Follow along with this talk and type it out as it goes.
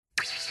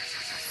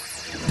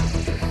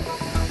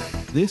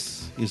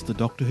This is the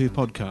Doctor Who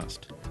podcast,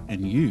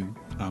 and you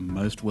are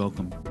most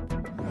welcome.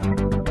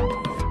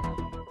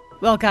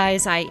 Well,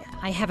 guys, I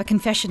have a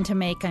confession to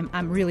make.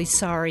 I'm really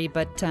sorry,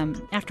 but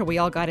after we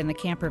all got in the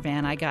camper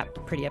van, I got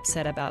pretty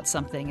upset about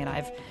something, and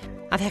I've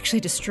actually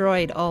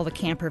destroyed all the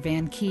camper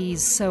van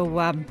keys. So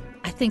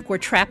I think we're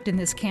trapped in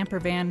this camper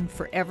van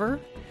forever.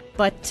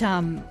 But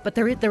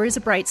there is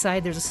a bright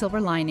side. There's a silver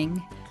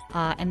lining,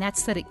 and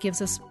that's that it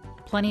gives us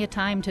plenty of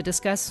time to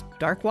discuss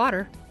Dark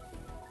Water.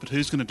 But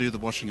who's going to do the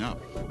washing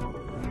up?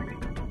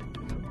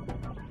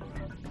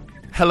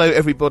 Hello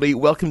everybody,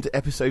 welcome to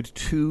episode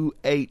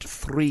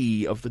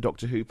 283 of the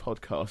Doctor Who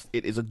podcast.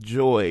 It is a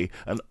joy,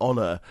 an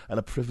honour and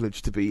a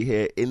privilege to be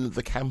here in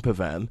the camper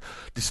van,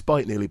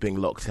 despite nearly being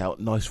locked out.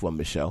 Nice one,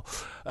 Michelle.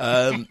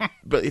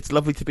 But it's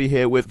lovely to be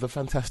here with the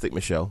fantastic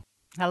Michelle.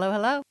 Hello,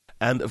 hello.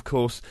 And of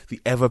course, the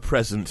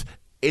ever-present,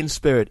 in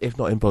spirit, if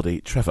not in body,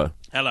 Trevor.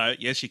 Hello.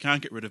 Yes, you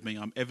can't get rid of me.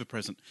 I'm ever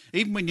present.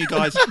 Even when you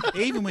guys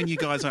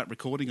aren't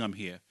recording, I'm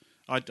here.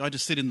 I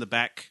just sit in the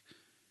back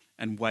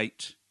and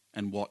wait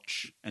and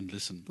watch and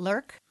listen.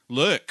 Lurk?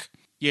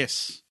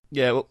 Yes.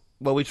 Yeah,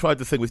 well, we tried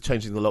the thing with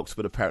changing the locks,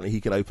 but apparently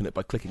he can open it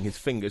by clicking his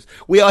fingers.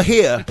 We are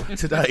here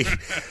today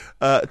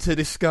to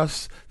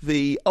discuss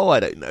the... Oh, I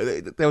don't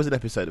know. There was an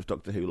episode of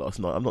Doctor Who last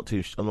night. I'm not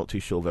too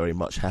sure very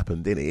much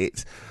happened in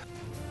it.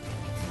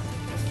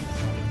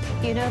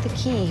 You know the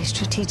key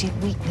strategic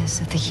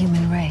weakness of the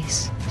human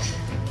race?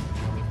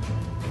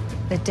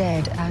 The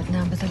dead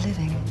outnumber the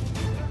living.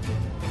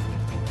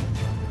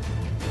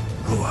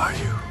 Who are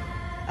you?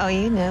 Oh,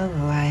 you know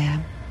who I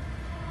am.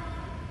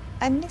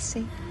 I'm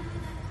Missy.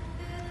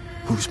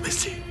 Who's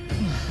Missy?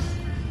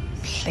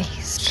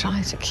 Please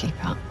try to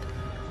keep up.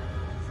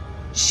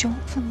 Short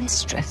for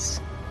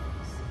mistress.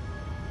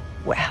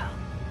 Well,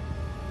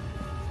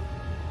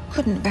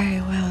 couldn't very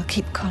well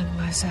keep calling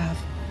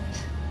myself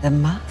the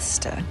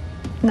master.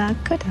 Now,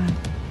 could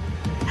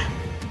I?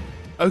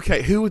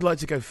 Okay, who would like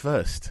to go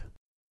first?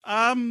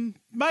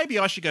 Maybe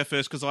I should go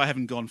first because I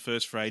haven't gone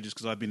first for ages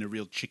because I've been a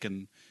real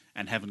chicken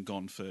and haven't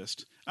gone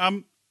first.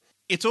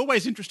 It's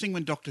always interesting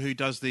when Doctor Who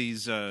does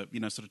these, sort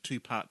of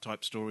two-part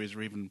type stories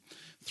or even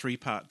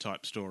three-part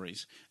type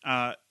stories.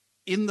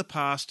 In the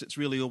past, it's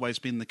really always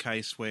been the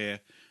case where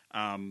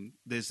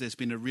there's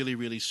been a really,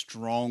 really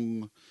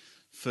strong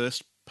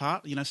first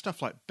part,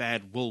 stuff like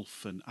Bad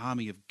Wolf and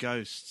Army of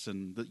Ghosts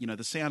and,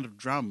 the sound of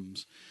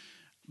drums.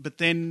 But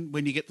then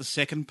when you get the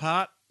second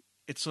part,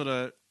 it's sort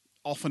of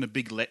often a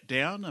big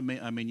letdown.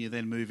 I mean, you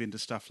then move into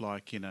stuff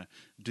like,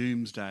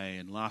 Doomsday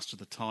and Last of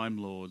the Time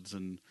Lords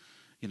and,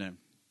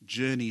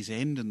 Journey's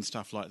End and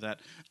stuff like that.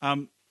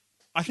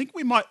 I think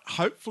we might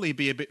hopefully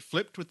be a bit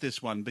flipped with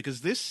this one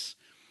because this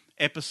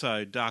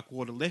episode, Dark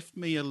Water, left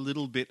me a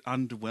little bit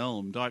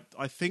underwhelmed.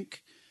 I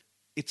think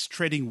it's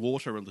treading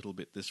water a little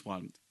bit, this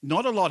one.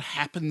 Not a lot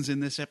happens in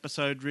this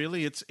episode,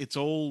 really. It's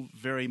all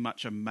very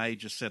much a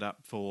major setup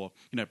for,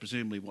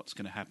 presumably what's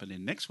going to happen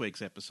in next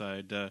week's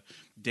episode,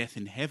 Death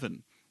in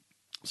Heaven.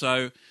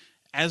 So,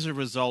 as a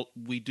result,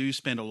 we do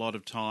spend a lot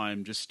of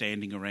time just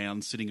standing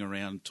around, sitting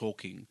around,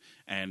 talking,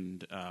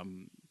 and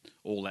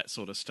all that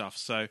sort of stuff.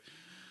 So,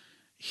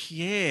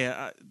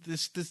 yeah,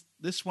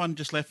 this one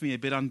just left me a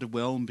bit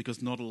underwhelmed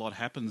because not a lot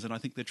happens, and I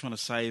think they're trying to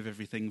save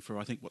everything for,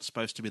 what's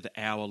supposed to be the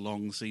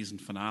hour-long season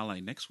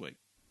finale next week.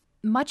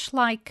 Much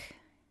like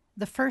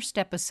the first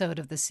episode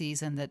of the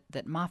season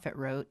that Moffat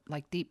wrote,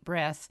 like Deep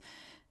Breath,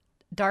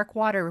 Dark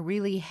Water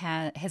really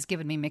has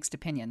given me mixed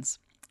opinions.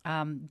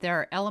 There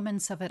are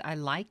elements of it I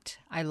liked.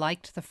 I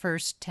liked the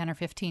first 10 or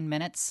 15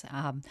 minutes.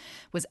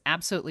 Was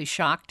absolutely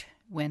shocked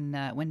when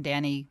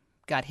Danny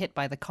got hit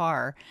by the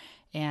car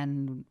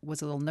and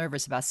was a little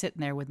nervous about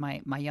sitting there with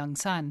my young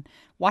son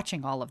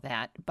watching all of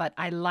that. But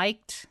I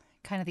liked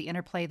kind of the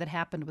interplay that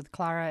happened with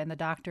Clara and the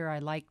Doctor. I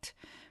liked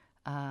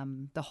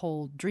the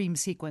whole dream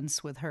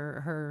sequence with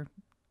her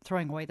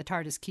throwing away the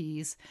TARDIS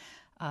keys.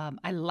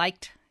 I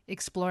liked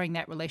exploring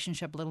that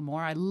relationship a little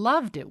more. I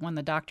loved it when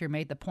the Doctor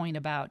made the point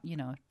about,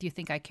 do you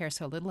think I care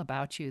so little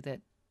about you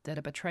that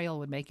a betrayal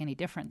would make any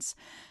difference?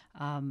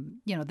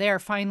 There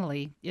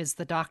finally is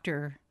the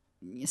Doctor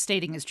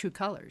stating his true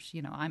colors.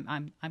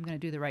 I'm going to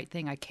do the right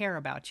thing. I care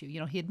about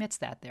you. He admits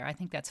that there. I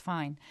think that's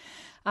fine.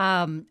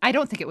 I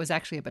don't think it was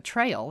actually a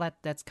betrayal.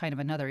 That's kind of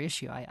another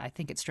issue. I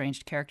think it's strange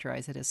to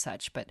characterize it as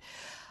such, but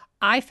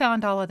I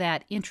found all of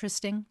that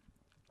interesting.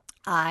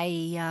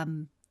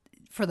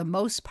 For the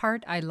most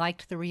part, I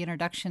liked the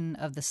reintroduction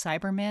of the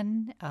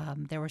Cybermen.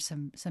 There were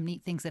some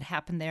neat things that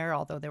happened there,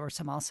 although there were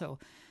some also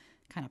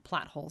kind of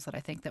plot holes that I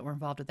think that were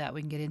involved with that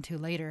we can get into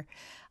later.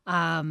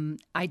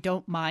 I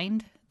don't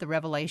mind the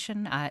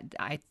revelation.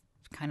 I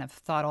kind of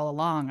thought all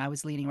along I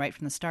was leaning right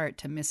from the start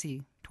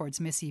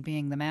towards Missy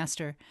being the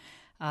master,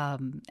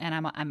 and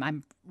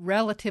I'm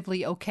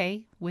relatively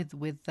okay with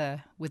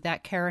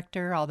that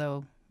character.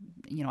 Although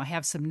I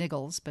have some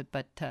niggles,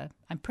 but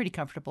I'm pretty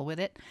comfortable with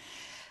it.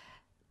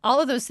 All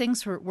of those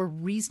things were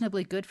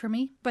reasonably good for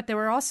me, but there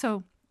were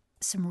also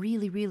some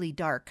really, really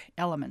dark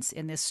elements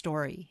in this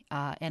story,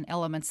 and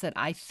elements that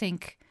I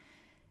think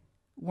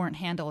weren't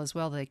handled as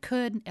well as they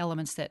could,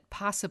 elements that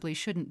possibly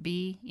shouldn't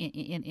be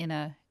in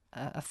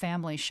a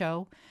family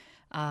show.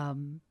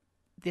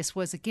 This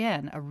was,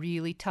 again, a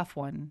really tough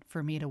one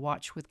for me to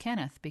watch with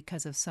Kenneth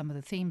because of some of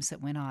the themes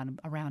that went on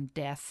around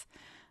death,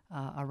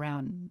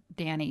 around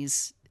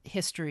Danny's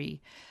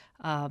history.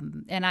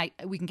 And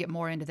we can get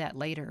more into that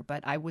later,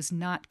 but I was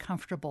not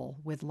comfortable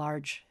with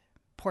large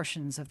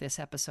portions of this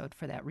episode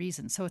for that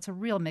reason. So it's a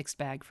real mixed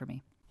bag for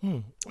me.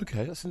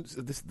 Okay,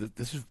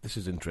 this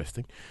is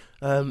interesting.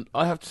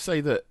 I have to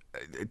say that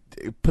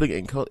putting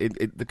it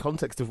in the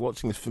context of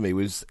watching this for me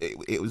was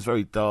it was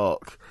very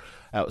dark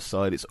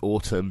outside. It's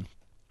autumn.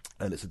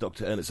 And it's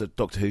a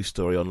Doctor Who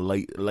story on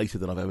later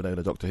than I've ever known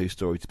a Doctor Who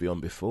story to be on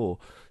before.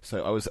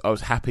 So I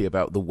was happy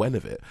about the when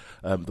of it.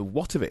 The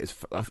what of it is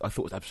I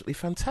thought was absolutely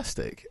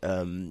fantastic.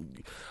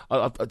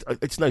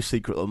 It's no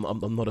secret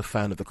I'm not a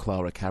fan of the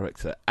Clara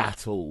character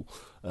at all.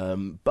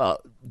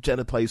 But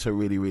Jenna plays her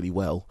really, really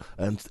well,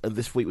 and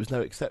this week was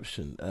no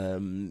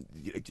exception.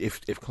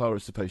 If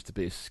Clara's supposed to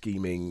be a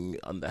scheming,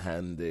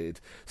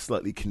 underhanded,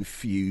 slightly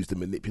confused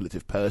and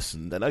manipulative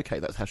person, then okay,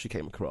 that's how she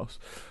came across.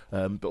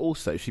 But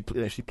also, she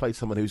played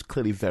someone who's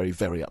clearly very,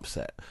 very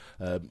upset.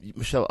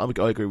 Michelle,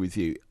 I agree with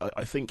you.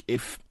 I think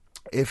if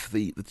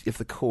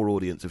the core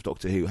audience of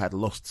Doctor Who had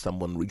lost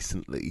someone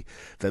recently,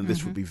 then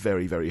this would be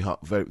very, very hard.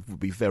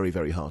 Very,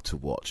 very hard to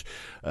watch.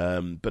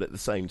 But at the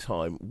same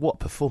time, what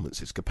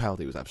performances!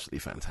 Capaldi was absolutely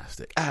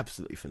fantastic,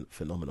 absolutely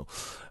phenomenal.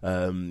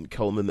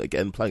 Coleman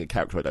again playing a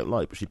character I don't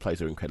like, but she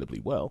plays her incredibly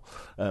well.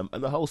 And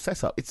the whole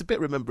setup, it's a bit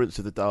Remembrance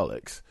of the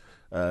Daleks.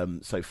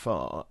 So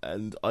far,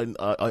 and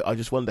I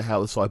just wonder how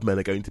the Cybermen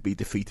are going to be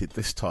defeated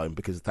this time,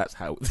 because that's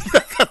how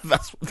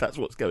that's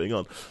what's going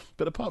on.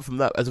 But apart from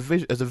that, as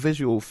a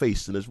visual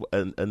feast and as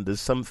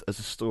a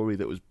story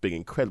that was being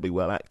incredibly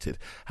well acted,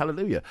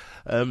 hallelujah.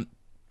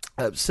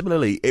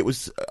 Similarly, it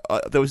was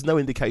there was no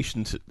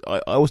indication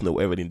I wasn't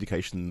aware of any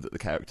indication that the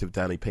character of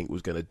Danny Pink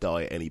was going to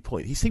die at any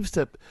point. He seems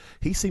to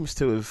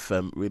have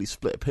really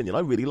split opinion. I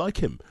really like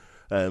him.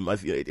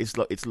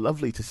 It's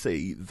lovely to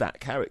see that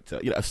character,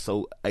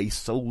 a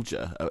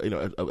soldier,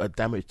 a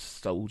damaged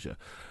soldier,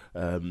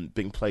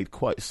 being played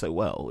quite so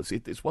well.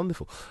 It's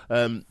wonderful.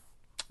 But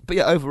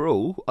yeah,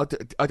 overall, I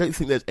don't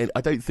think there's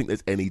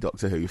any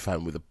Doctor Who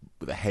fan with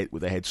a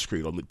head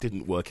screwed on that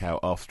didn't work out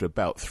after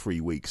about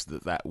 3 weeks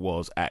that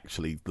was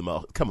actually the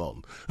mark. Come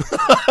on.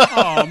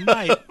 Oh,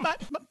 mate,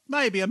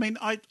 maybe. I mean,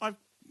 I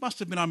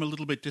must admit I'm a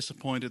little bit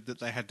disappointed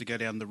that they had to go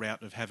down the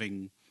route of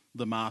having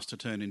the Master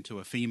turn into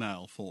a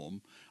female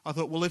form. I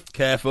thought, well, if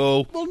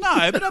careful. Well,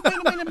 no, but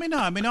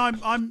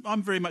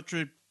I'm very much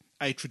a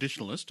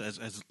traditionalist,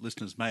 as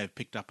listeners may have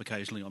picked up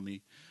occasionally on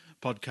the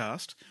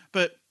podcast.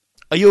 But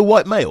are you a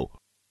white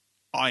male?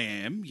 I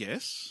am,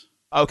 yes.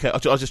 Okay, I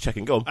was just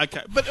checking. Go on.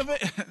 Okay, but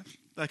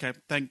okay.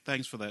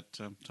 Thanks for that,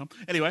 Tom.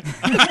 Anyway,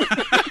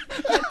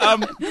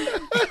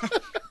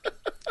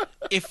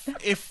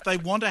 If they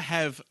want to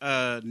have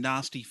a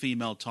nasty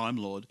female Time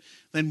Lord,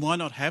 then why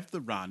not have the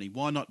Rani?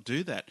 Why not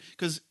do that?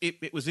 Because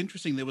it was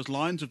interesting. There was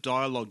lines of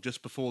dialogue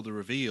just before the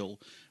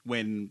reveal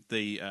when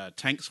the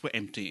tanks were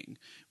emptying,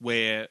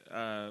 where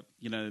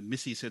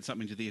Missy said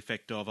something to the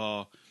effect of,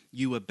 "Oh,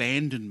 you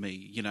abandoned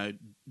me.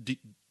 Do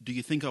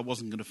you think I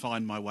wasn't going to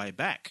find my way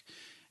back?"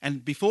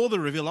 And before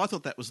the reveal, I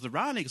thought that was the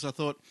Rani, because I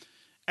thought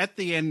at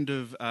the end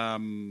of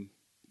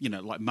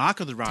like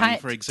Mark of the Rani,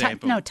 for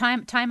example.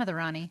 Time of the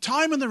Rani.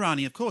 Time of the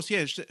Rani, of course,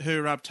 yeah.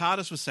 Her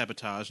TARDIS was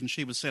sabotaged and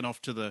she was sent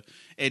off to the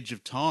edge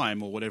of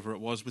time or whatever it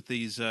was with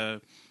these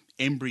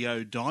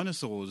embryo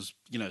dinosaurs,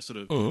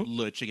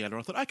 lurching at her.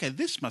 I thought, okay,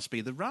 this must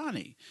be the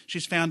Rani.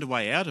 She's found a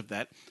way out of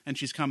that and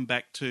she's come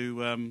back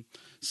to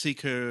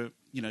seek her,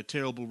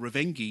 terrible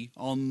revenge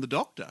on the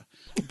Doctor.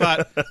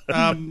 But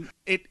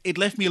it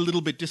left me a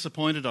little bit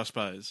disappointed, I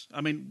suppose. I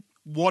mean,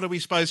 what are we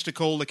supposed to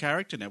call the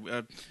character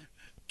now?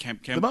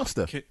 The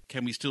Master.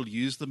 Can we still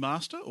use the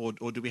Master, or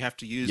do we have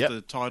to use the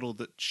title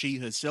that she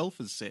herself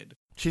has said?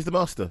 She's the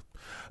Master.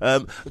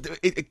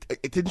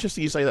 It's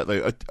interesting you say that,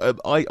 though.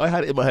 I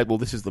had it in my head, well,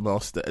 this is the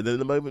Master. And then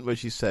the moment where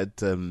she said,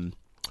 I'm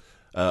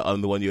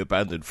the one you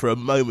abandoned, for a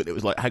moment it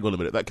was like, hang on a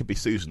minute, that could be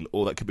Susan,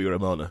 or that could be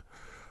Romana.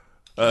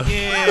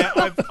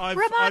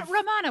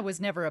 Romana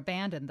was never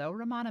abandoned, though.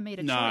 Romana made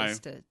a choice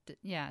to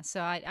so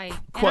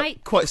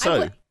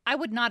I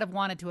would not have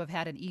wanted to have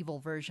had an evil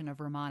version of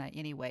Romana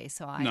anyway,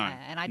 so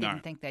I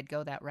didn't think they'd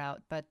go that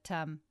route. But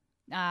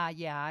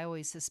I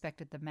always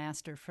suspected the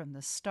Master from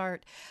the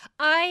start.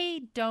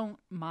 I don't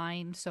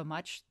mind so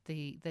much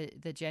the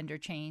gender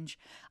change.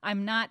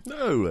 I'm not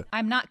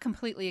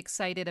completely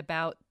excited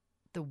about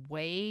the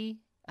way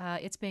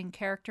it's being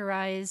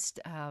characterized.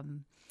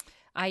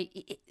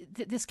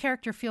 This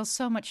character feels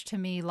so much to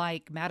me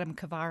like Madame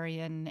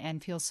Kavarian,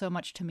 and feels so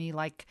much to me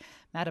like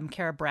Madame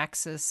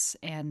Carabraxis,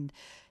 and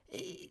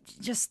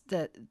just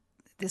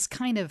this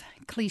kind of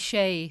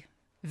cliche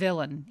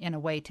villain in a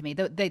way to me.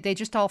 They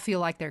just all feel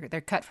like they're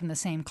cut from the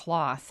same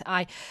cloth.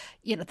 The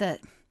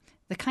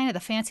kind of the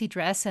fancy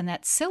dress and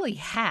that silly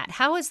hat.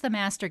 How is the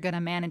Master going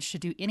to manage to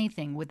do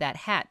anything with that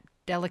hat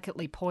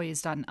delicately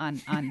poised on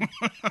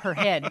her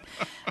head.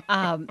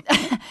 And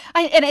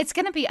it's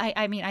going to be,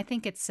 I mean, I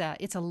think it's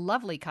a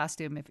lovely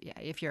costume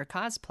if you're a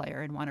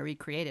cosplayer and want to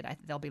recreate it.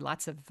 There'll be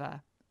lots of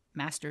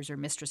masters or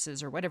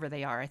mistresses or whatever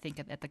they are, I think,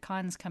 at the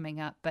cons coming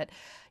up. But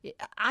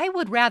I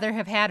would rather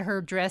have had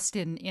her dressed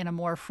in a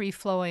more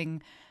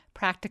free-flowing,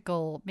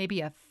 practical,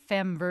 maybe a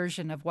femme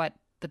version of what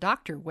the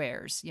Doctor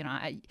wears. You know,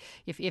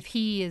 if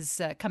he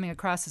is coming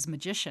across as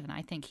magician,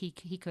 I think he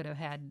could have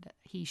had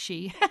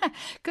she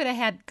could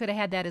have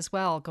had that as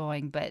well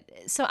going. But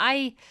so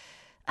I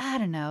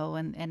don't know,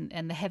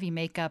 and the heavy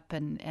makeup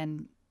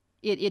and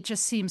it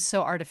just seems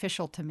so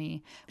artificial to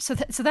me. So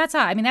that's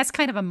I mean, that's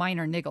kind of a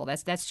minor niggle.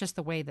 That's just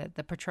the way that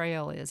the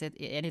portrayal is. And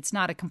it's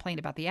not a complaint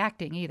about the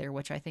acting either,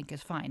 which I think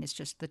is fine. It's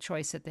just the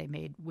choice that they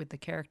made with the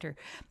character.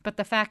 But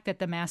the fact that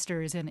the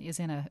Master is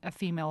in a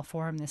female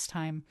form this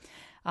time,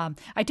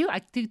 I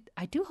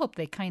do hope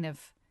they kind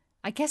of,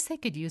 I guess they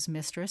could use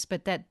mistress,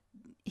 but that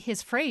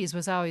his phrase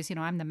was always, you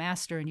know, I'm the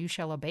Master and you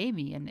shall obey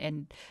me.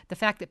 And the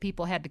fact that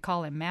people had to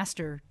call him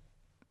Master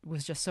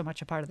was just so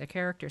much a part of the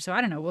character. So I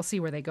don't know. We'll see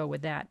where they go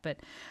with that. But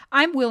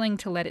I'm willing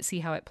to let it see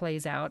how it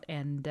plays out.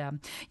 And,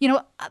 you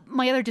know,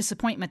 my other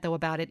disappointment, though,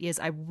 about it is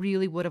I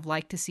really would have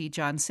liked to see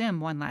John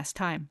Sim one last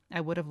time. I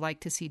would have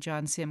liked to see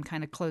John Sim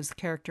kind of close the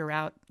character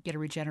out, get a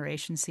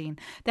regeneration scene.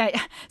 That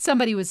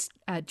somebody was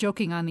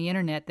joking on the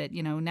internet that,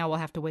 you know, now we'll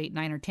have to wait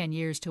 9 or 10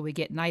 years till we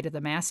get Night of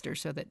the Master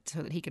so that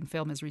he can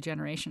film his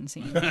regeneration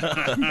scene.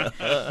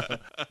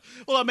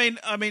 Well, I mean,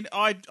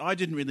 I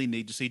didn't really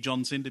need to see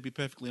John Sim, to be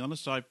perfectly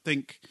honest. I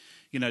think,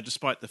 you know,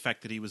 despite the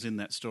fact that he was in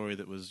that story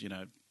that was, you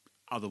know,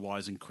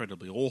 otherwise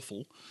incredibly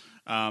awful,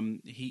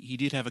 he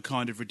did have a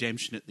kind of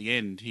redemption at the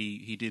end.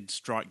 He did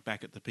strike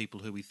back at the people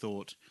who he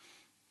thought,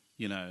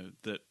 you know,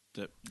 that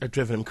had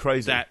driven him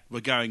crazy, that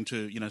were going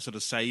to, you know, sort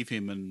of save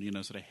him and, you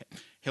know, sort of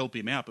help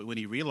him out. But when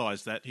he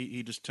realised that,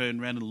 he just turned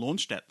around and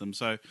launched at them.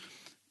 So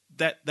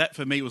that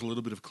for me was a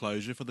little bit of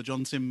closure for the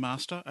John Sim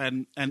Master.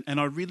 And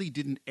I really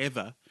didn't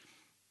ever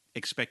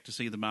expect to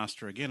see the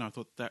Master again. I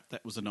thought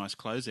that was a nice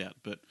closeout.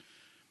 But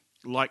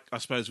like I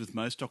suppose with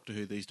most Doctor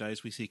Who these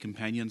days, we see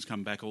companions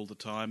come back all the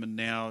time. And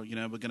now, you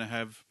know, we're going to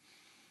have,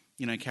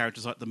 you know,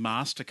 characters like the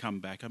Master come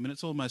back. I mean,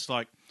 it's almost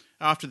like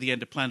after the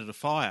end of Planet of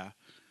Fire,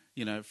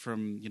 you know,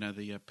 from, you know,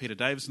 the Peter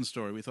Davison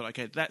story, we thought,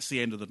 okay, that's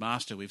the end of the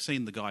Master. We've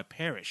seen the guy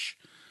perish.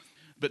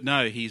 But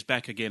no, he's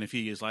back again a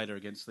few years later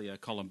against the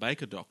Colin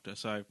Baker Doctor.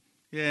 So,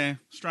 yeah,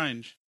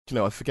 strange. You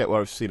know, I forget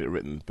where I've seen it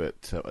written,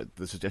 but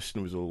the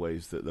suggestion was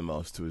always that the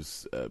Master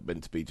was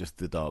meant to be just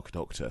the Dark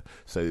Doctor.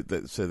 So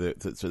there's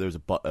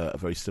a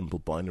very simple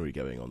binary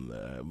going on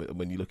there.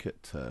 When you look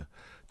at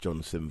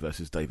John Sim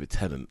versus David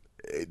Tennant,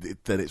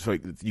 then it's very.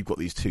 You've got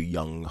these two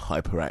young,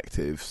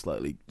 hyperactive,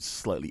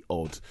 slightly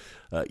odd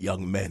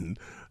young men.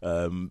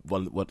 One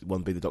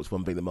being the Doctor,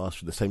 one being the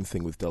Master. The same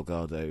thing with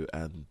Delgado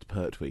and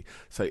Pertwee.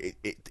 So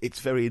it's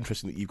very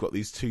interesting that you've got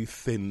these two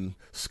thin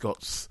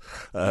Scots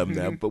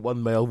now, but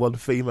one male, one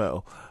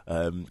female,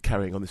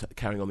 carrying on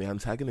the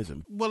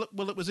antagonism. Well,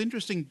 it was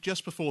interesting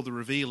just before the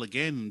reveal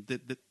again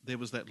that there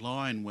was that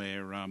line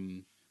where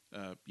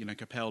you know,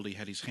 Capaldi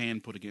had his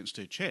hand put against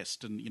her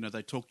chest, and you know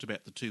they talked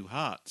about the two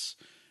hearts.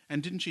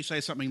 And didn't she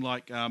say something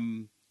like,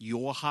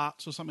 your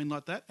hearts or something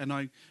like that? And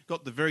I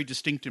got the very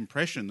distinct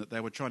impression that they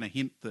were trying to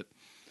hint that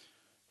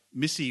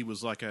Missy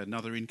was like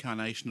another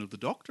incarnation of the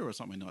Doctor or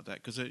something like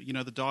that. Because, you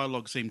know, the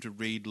dialogue seemed to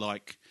read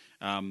like,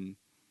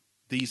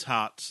 these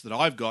hearts that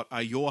I've got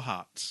are your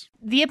hearts.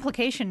 The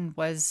implication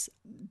was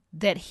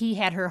that he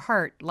had her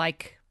heart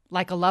like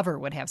a lover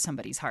would have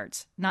somebody's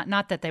hearts.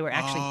 Not that they were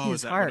actually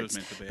his hearts,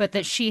 but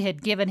that she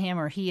had given him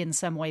or he in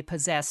some way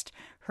possessed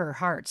her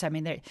hearts. I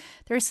mean,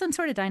 there's some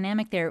sort of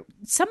dynamic there,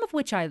 some of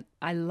which I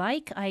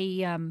like.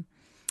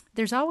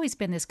 There's always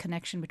been this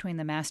connection between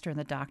the Master and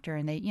the Doctor,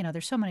 and they, you know,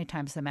 there's so many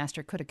times the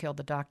Master could have killed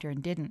the Doctor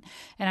and didn't.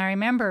 And I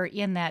remember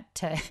in that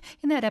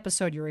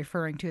episode you're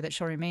referring to that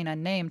shall remain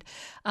unnamed,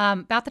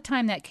 about the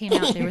time that came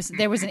out,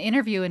 there was an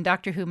interview in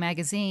Doctor Who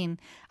magazine.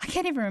 I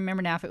can't even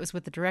remember now if it was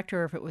with the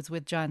director or if it was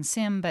with John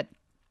Sim, but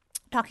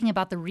talking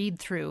about the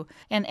read-through.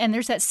 And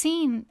there's that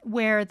scene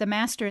where the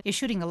Master is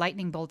shooting the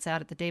lightning bolts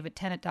out at the David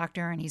Tennant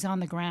Doctor, and he's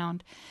on the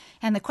ground.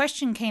 And the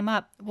question came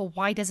up, well,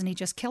 why doesn't he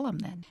just kill him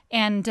then?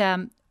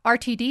 And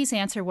RTD's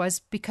answer was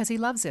because he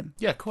loves him.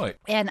 Yeah, quite.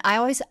 And I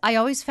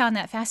always found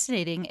that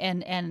fascinating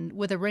and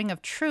with a ring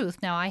of truth.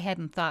 Now, I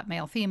hadn't thought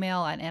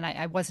male-female, and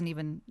I wasn't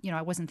even, you know,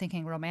 I wasn't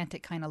thinking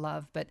romantic kind of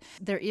love, but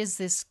there is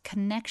this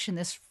connection,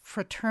 this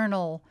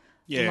fraternal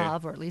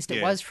love, or at least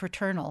it was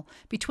fraternal,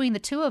 between the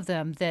two of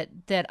them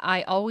that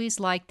I always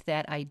liked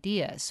that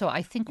idea. So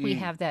I think we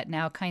have that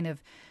now kind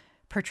of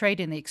portrayed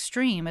in the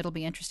extreme. It'll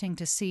be interesting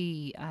to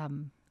see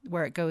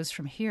where it goes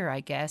from here, I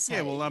guess.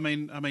 Yeah, well, I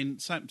mean,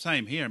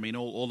 same here. I mean,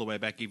 all the way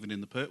back, even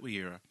in the Pertwee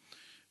era,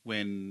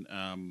 when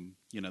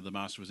you know, the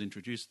Master was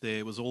introduced,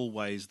 there was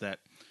always that,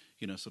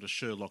 you know, sort of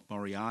Sherlock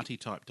Moriarty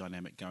type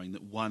dynamic going,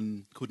 that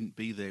one couldn't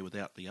be there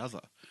without the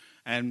other,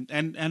 and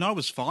I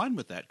was fine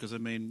with that, because I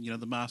mean, you know,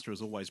 the Master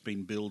has always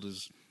been billed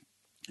as,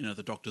 you know,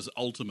 the Doctor's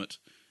ultimate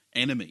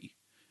enemy.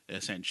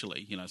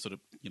 essentially, sort of,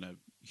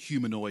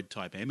 humanoid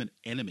type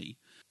enemy.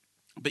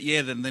 But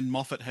yeah, then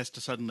Moffat has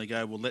to suddenly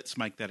go, well, let's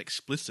make that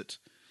explicit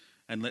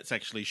and let's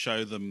actually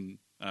show them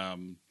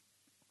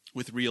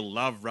with real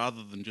love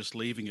rather than just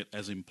leaving it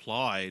as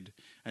implied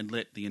and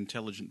let the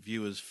intelligent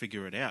viewers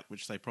figure it out,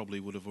 which they probably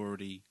would have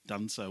already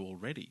done so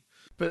already.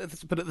 But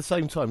at the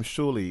same time,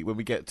 surely when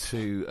we get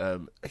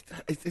to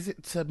is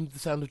it the sound of the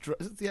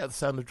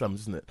sound of drums,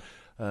 isn't it?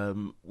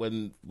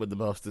 When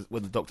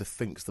the Doctor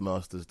thinks the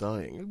Master's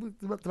dying,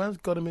 the man's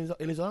got him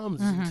in his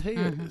arms in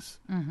tears.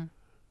 Mm-hmm.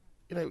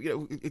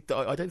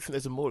 I don't think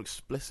there's a more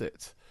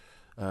explicit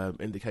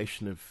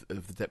indication of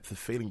the depth of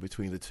feeling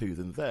between the two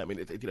than there. I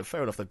mean,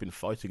 fair enough, they've been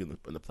fighting and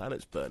the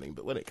planet's burning,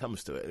 but when it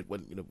comes to it,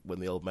 when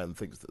the old man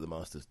thinks that the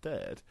Master's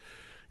dead,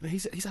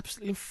 he's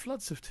absolutely in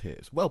floods of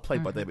tears. Well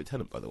played by David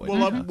Tennant, by the way.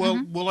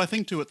 Well, I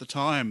think too at the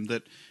time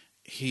that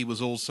he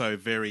was also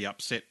very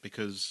upset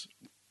because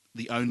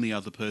the only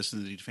other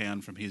person that he'd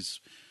found from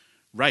his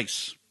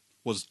race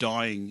was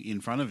dying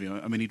in front of him.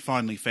 I mean, he'd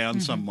finally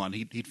found someone.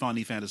 He'd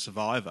finally found a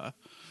survivor,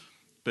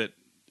 but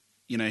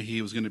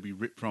he was going to be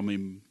ripped from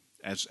him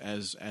as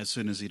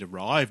soon as he'd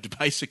arrived,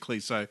 basically.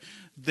 So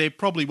there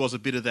probably was a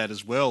bit of that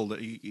as well,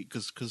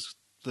 because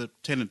the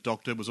Tennant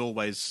Doctor was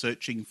always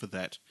searching for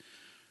that,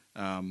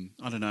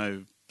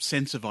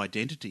 sense of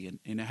identity,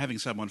 and having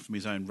someone from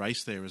his own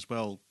race there as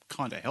well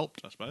kind of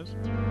helped, I suppose.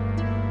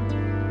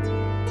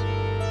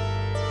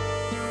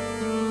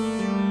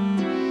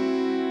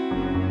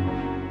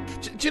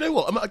 Do you know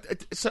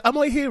what? So am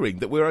I hearing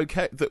that we're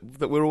okay?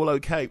 That we're all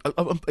okay?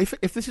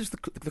 If this is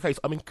the case,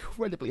 I'm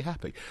incredibly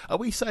happy. Are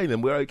we saying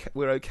then we're okay?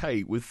 We're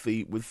okay with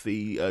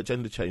the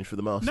gender change for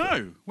the Master?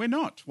 No, we're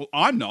not. Well,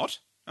 I'm not.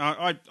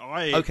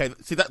 Okay.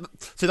 See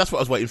that's what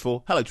I was waiting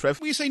for. Hello, Trev.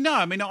 Well, you see, no.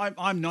 I mean,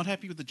 I'm not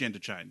happy with the gender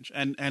change,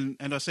 and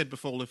I said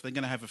before, if they're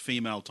going to have a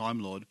female Time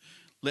Lord,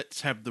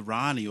 let's have the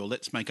Rani, or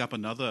let's make up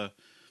another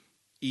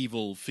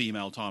evil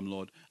female Time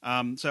Lord.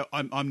 So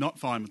I'm not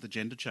fine with the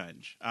gender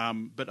change.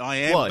 But I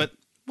am. Why?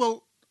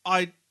 Well,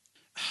 I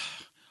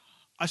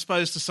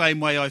suppose the same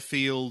way I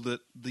feel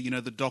that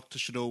the Doctor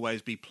should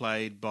always be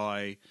played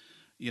by,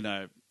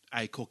 a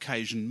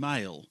Caucasian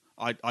male.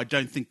 I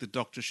don't think the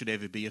Doctor should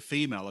ever be a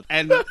female.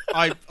 And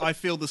I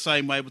feel the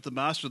same way with the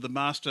Master. The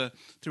Master,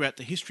 throughout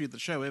the history of the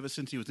show, ever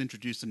since he was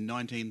introduced in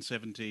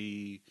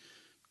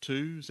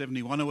 1972,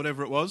 71 or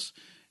whatever it was,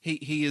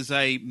 he is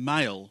a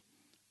male,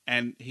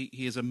 and he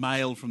is a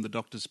male from the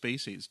Doctor's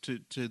species.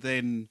 To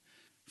then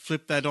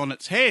flip that on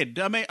its head,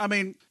 I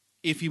mean,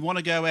 if you want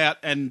to go out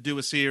and do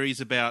a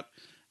series about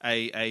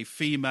a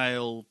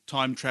female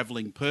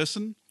time-travelling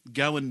person,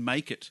 go and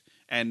make it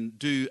and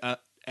do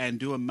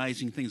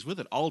amazing things with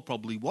it. I'll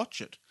probably watch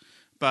it.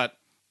 But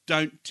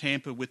don't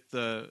tamper with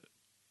the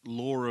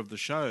lore of the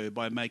show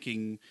by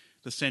making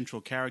the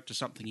central character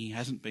something he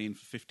hasn't been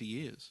for 50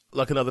 years.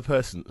 Like another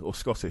person, or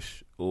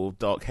Scottish, or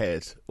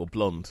dark-haired, or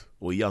blonde,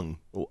 or young,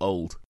 or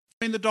old.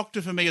 I mean, the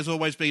Doctor for me has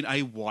always been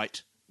a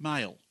white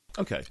male.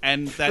 Okay.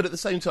 But at the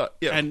same time,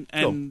 yeah.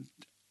 And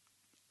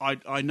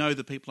I know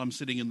the people I'm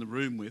sitting in the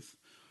room with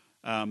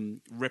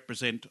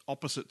represent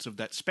opposites of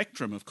that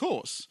spectrum, of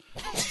course.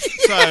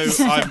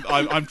 So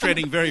I'm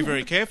treading very,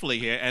 very carefully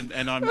here,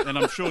 and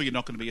I'm sure you're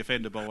not going to be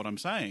offended by what I'm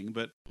saying,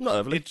 but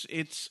no,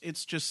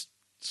 it's just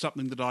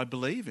something that I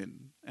believe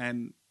in,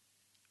 and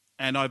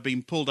I've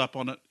been pulled up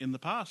on it in the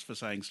past for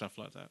saying stuff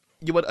like that.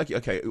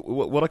 Okay.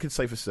 What I can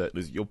say for certain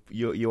is you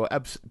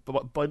are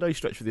by no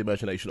stretch of the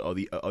imagination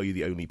are you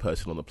the only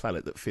person on the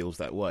planet that feels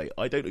that way.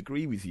 I don't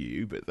agree with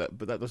you, but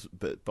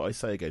I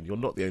say again, you're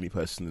not the only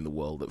person in the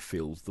world that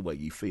feels the way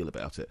you feel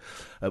about it.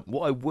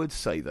 What I would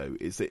say though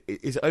is that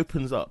it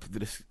opens up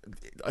this.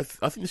 I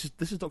think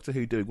this is Doctor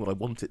Who doing what I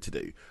want it to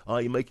do,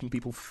 i.e., making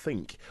people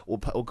think, or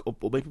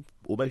making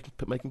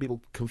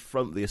people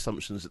confront the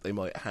assumptions that they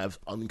might have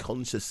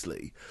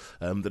unconsciously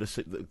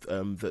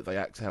that they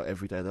act out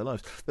every day of their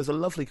lives. There's a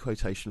lovely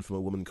quotation from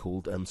a woman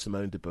called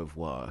Simone de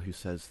Beauvoir, who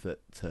says that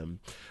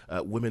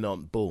women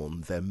aren't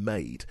born, they're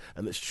made,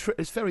 and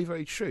it's very,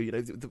 very true.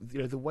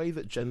 The way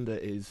that gender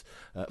is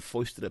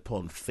foisted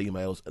upon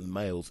females and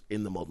males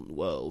in the modern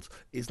world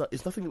is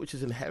nothing which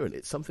is inherent.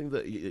 It's something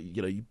that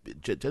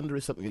gender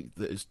is something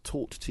that is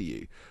taught to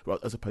you, right,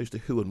 as opposed to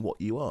who and what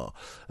you are.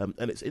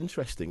 And it's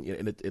interesting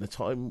in a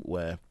time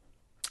where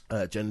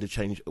gender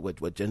change,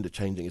 where gender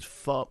changing is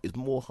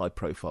more high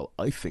profile,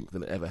 I think,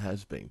 than it ever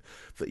has been.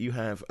 That you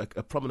have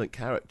a prominent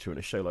character in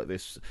a show like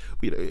this,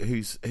 who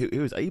is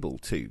able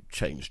to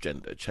change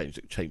gender,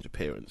 change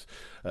appearance,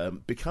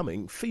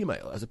 becoming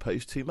female as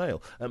opposed to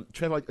male.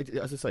 Trev,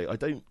 as I say, I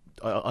don't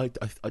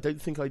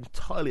think I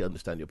entirely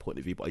understand your point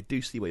of view, but I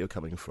do see where you're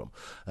coming from.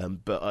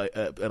 But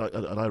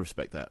I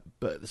respect that.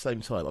 But at the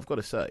same time, I've got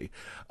to say,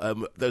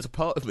 there's a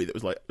part of me that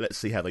was like, let's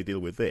see how they deal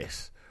with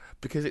this.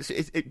 because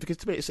because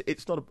to me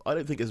it's not. I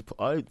don't think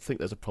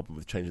there's a problem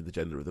with changing the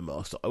gender of the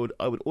Master.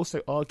 I would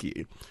also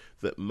argue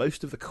that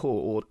most of the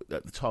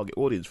the target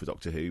audience for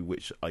Doctor Who,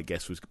 which I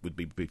guess would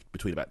be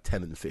between about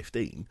 10 and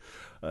 15,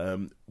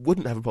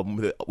 wouldn't have a problem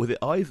with it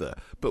either.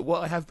 But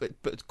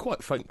but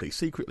quite frankly,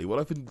 secretly, what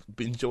I've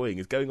been enjoying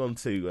is going on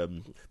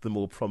to the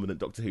more prominent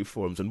Doctor Who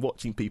forums and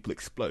watching people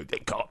explode.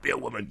 It can't be a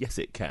woman. Yes,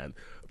 it can.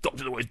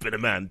 Doctor's always been a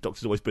man.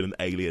 Doctor's always been an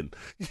alien.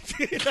 It's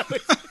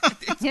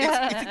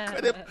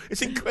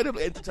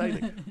incredibly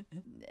entertaining.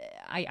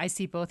 I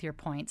see both your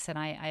points, and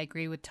I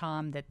agree with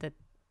Tom that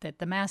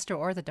the Master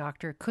or the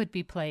Doctor could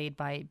be played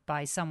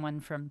by someone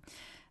from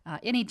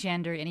any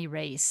gender, any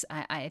race.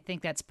 I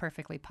think that's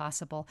perfectly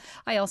possible.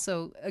 I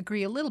also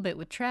agree a little bit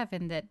with Trev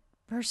in that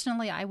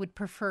personally I would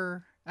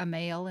prefer a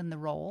male in the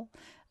role.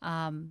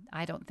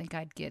 I don't think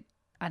I'd get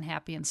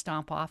unhappy and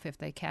stomp off if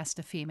they cast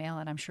a female,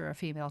 and I'm sure a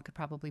female could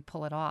probably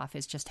pull it off.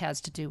 It just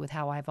has to do with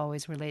how I've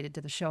always related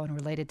to the show and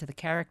related to the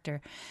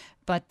character.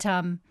 But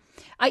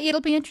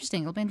it'll be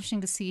interesting. It'll be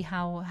interesting to see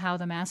how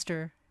the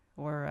Master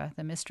or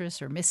the Mistress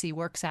or Missy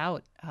works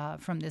out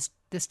from this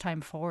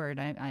time forward.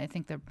 I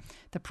think the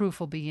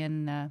proof will be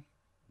in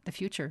the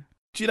future.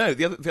 Do you know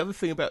the other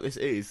thing about this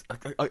is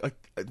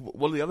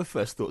one of the other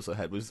first thoughts I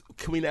had was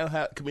can we now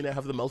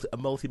have a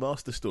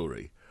multi-master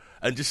story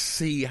and just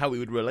see how we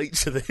would relate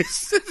to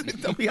this?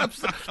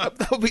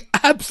 that would be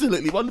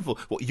absolutely wonderful.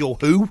 What, you're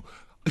who?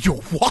 You're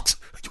what?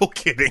 You're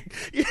kidding?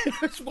 Yeah,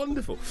 it's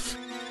wonderful.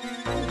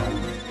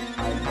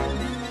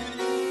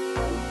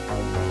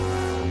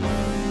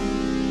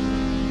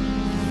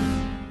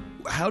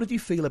 How did you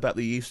feel about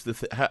the use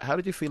of how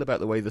did you feel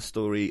about the way the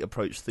story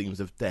approached themes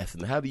of death,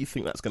 and how do you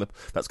think that's going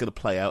to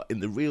play out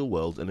in the real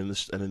world and in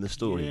the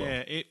story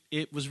world? Yeah,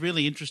 it was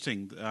really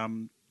interesting.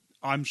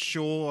 I'm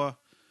sure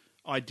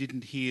I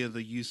didn't hear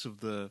the use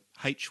of the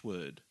H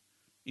word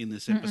in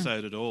this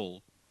episode at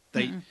all.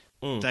 They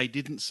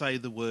didn't say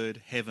the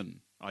word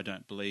heaven, I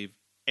don't believe,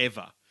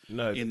 ever.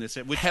 No, in this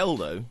hell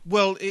though.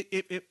 Well,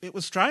 it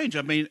was strange.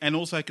 I mean, and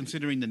also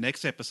considering the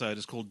next episode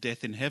is called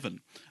Death in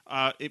Heaven.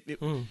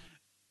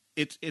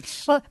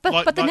 It's well,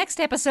 but the next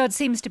episode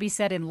seems to be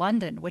set in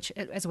London, which,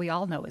 as we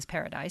all know, is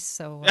paradise.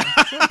 So,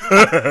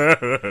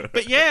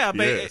 but yeah,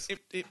 yes.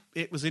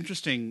 it was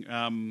interesting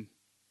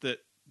that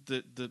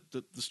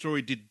the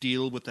story did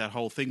deal with that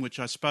whole thing, which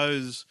I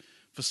suppose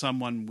for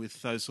someone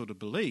with those sort of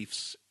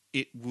beliefs,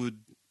 it would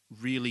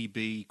really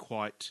be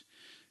quite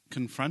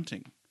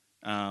confronting.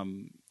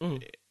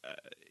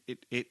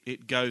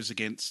 It goes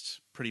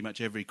against pretty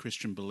much every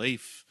Christian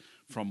belief,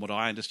 from what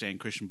I understand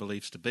Christian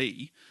beliefs to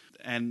be,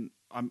 and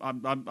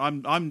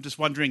I'm just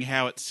wondering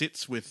how it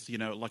sits with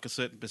like a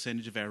certain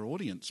percentage of our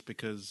audience,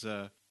 because.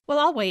 Well,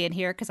 I'll weigh in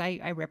here because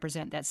I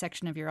represent that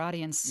section of your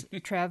audience,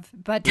 Trev.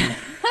 But and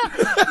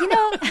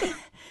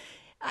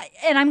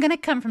I'm going to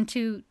come from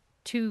two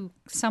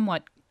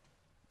somewhat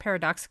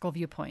paradoxical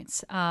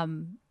viewpoints.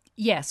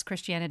 Yes,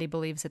 Christianity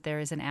believes that there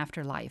is an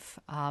afterlife.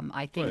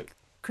 I think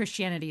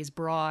Christianity is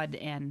broad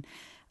and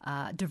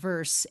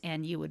diverse,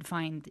 and you would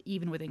find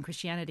even within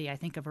Christianity, I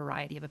think, a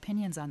variety of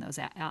opinions on those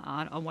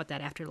on what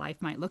that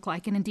afterlife might look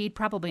like, and indeed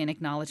probably an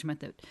acknowledgement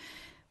that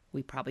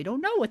we probably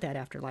don't know what that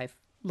afterlife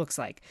looks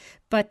like.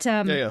 But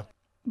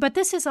but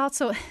this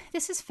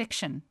is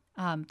fiction.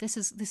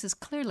 This is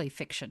clearly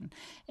fiction,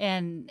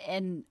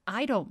 and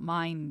I don't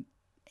mind.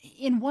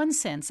 In one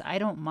sense, I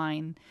don't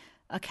mind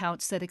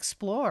accounts that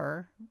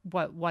explore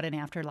what an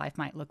afterlife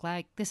might look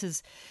like. This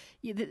is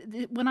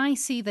when I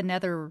see the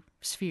nether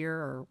sphere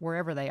or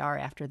wherever they are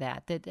after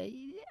that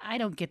I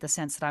don't get the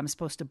sense that I'm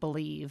supposed to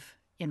believe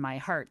in my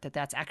heart that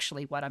that's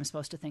actually what I'm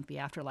supposed to think the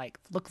afterlife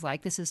looks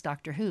like. This is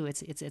Doctor Who.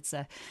 It's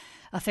a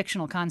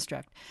fictional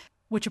construct,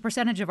 which a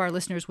percentage of our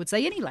listeners would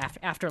say any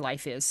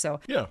afterlife is.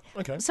 So yeah,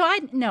 okay. So I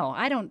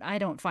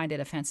don't find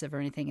it offensive or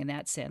anything in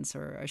that sense,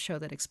 or a show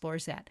that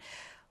explores that.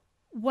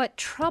 What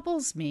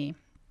troubles me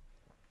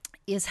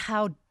is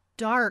how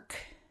dark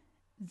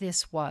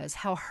this was,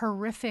 how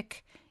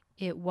horrific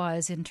it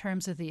was in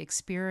terms of the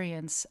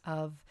experience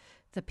of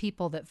the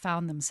people that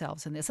found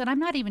themselves in this. And I'm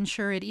not even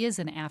sure it is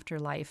an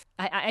afterlife.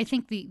 I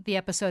think the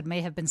episode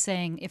may have been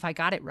saying, if I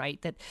got it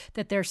right, that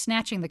they're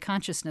snatching the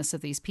consciousness of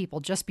these people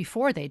just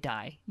before they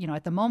die,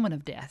 at the moment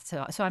of death.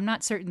 So I'm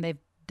not certain they've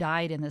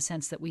died in the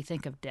sense that we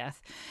think of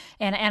death.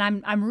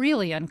 And I'm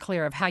really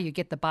unclear of how you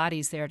get the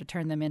bodies there to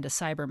turn them into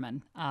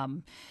Cybermen.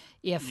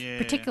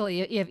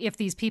 Particularly if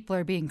these people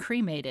are being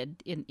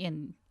cremated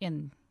in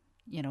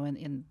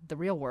the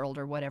real world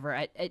or whatever,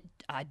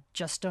 I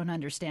just don't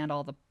understand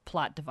all the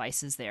plot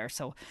devices there.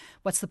 So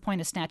what's the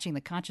point of snatching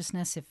the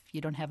consciousness if you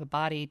don't have a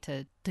body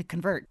to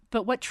convert?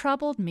 But what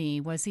troubled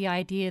me was the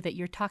idea that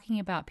you're talking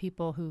about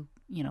people who,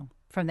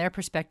 from their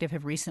perspective,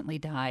 have recently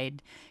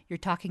died. You're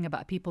talking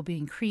about people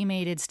being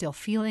cremated, still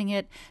feeling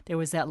it. There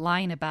was that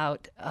line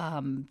about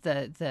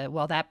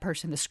that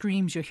person, the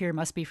screams you hear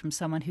must be from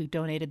someone who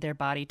donated their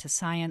body to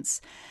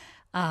science.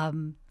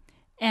 And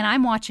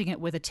I'm watching it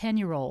with a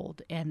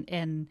 10-year-old,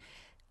 and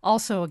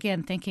also,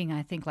 again, thinking,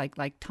 I think,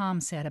 like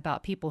Tom said,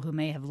 about people who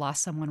may have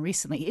lost someone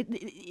recently.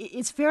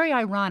 It's very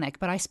ironic,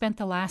 but I spent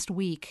the last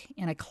week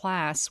in a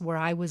class where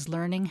I was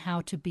learning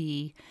how to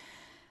be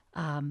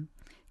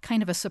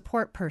kind of a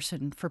support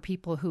person for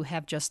people who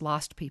have just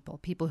lost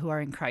people who are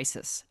in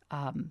crisis.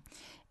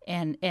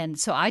 And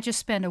so I just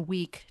spent a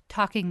week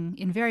talking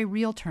in very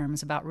real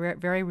terms about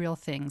very real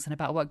things and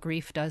about what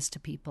grief does to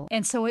people.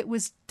 And so it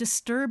was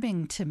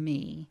disturbing to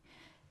me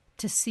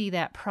to see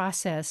that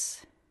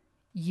process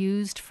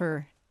used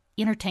for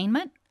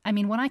entertainment. I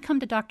mean, when I come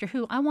to Doctor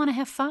Who, I want to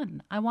have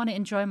fun. I want to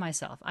enjoy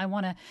myself. I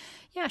want to,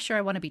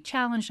 I want to be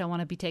challenged. I want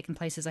to be taken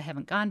places I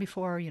haven't gone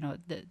before,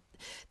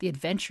 the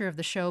adventure of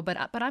the show. But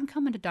I'm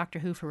coming to Doctor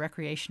Who for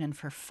recreation and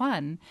for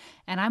fun.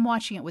 And I'm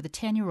watching it with a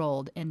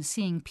 10-year-old and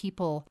seeing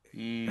people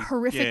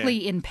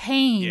horrifically in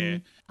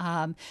pain.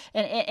 Yeah.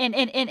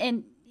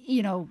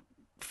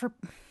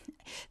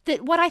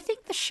 What I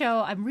think the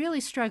show, I'm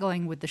really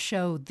struggling with the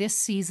show this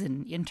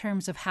season in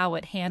terms of how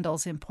it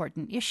handles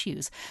important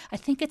issues. I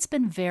think it's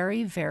been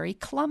very, very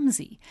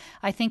clumsy.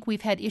 I think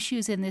we've had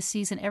issues in this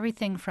season,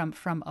 everything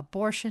from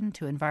abortion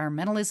to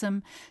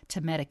environmentalism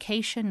to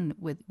medication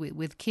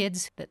with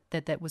kids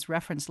that was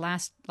referenced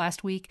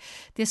last week.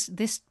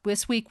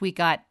 This week we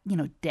got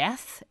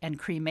death and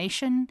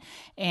cremation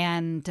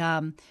and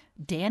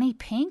Danny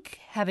Pink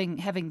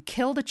having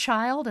killed a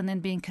child and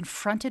then being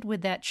confronted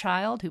with that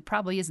child who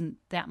probably isn't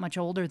that much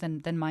older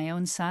than my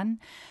own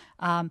son.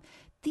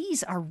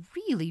 These are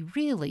really,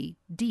 really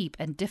deep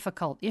and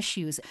difficult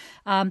issues.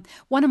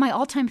 One of my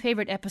all-time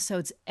favorite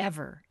episodes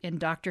ever in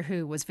Doctor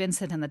Who was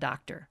Vincent and the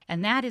Doctor.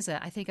 And that is,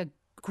 I think, a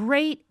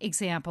great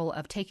example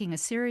of taking a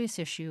serious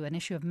issue, an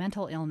issue of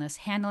mental illness,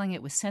 handling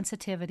it with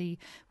sensitivity,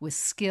 with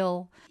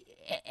skill.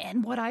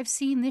 And what I've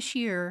seen this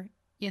year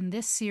in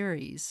this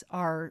series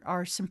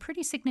are some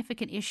pretty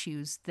significant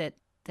issues that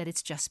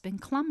it's just been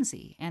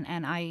clumsy.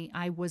 And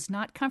I was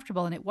not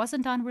comfortable. And it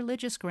wasn't on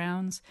religious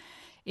grounds.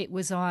 It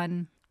was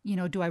on,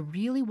 do I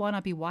really want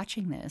to be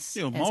watching this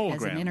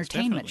as an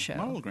entertainment show?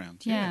 Moral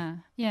grounds,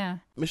 yeah.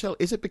 Michelle,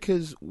 is it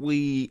because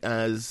we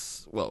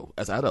as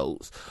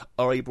adults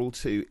are able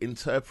to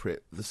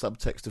interpret the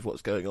subtext of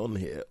what's going on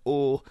here?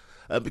 Or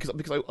because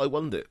I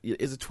wonder,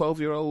 is a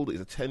 12-year-old,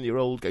 is a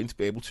 10-year-old going to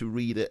be able to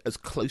read it as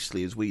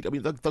closely as we do? I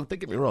mean, don't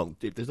get me wrong.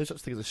 There's no such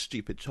thing as a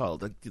stupid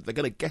child. They're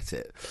going to get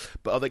it,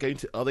 but are they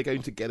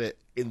going to get it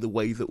in the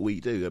way that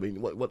we do? I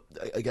mean, what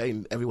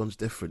again? Everyone's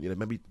different.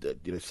 Maybe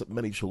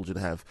many children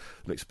have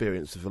an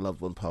experience of a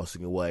loved one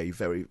passing away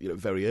very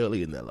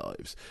early in their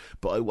lives.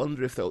 But I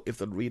wonder if they'll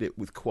read it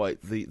with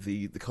quite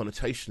the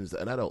connotations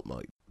that an adult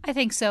might. I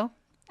think so.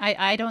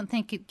 I don't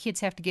think kids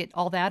have to get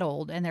all that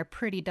old, and they're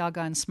pretty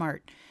doggone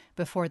smart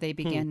before they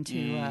begin to,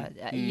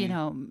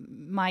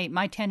 my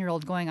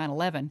 10-year-old going on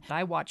 11,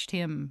 I watched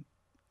him,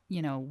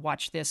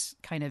 watch this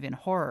kind of in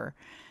horror.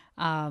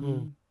 I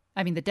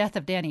mean, the death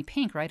of Danny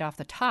Pink right off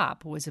the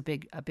top was a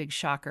big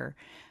shocker.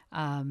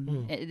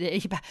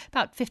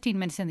 About 15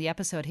 minutes in the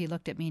episode, he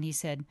looked at me and he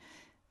said,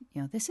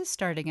 this is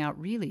starting out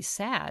really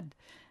sad.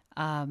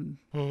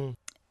 The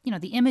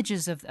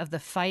images of the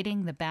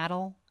fighting, the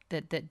battle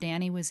that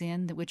Danny was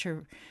in, which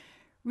are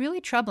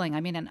really troubling.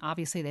 I mean, and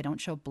obviously they don't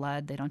show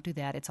blood. They don't do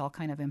that. It's all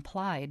kind of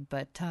implied.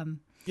 But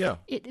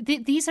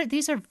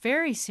these are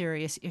very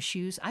serious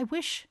issues. I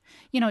wish,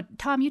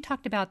 Tom, you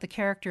talked about the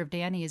character of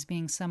Danny as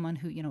being someone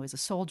who, is a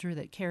soldier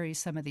that carries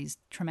some of these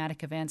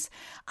traumatic events.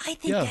 I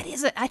think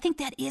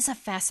that is a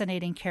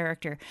fascinating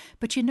character.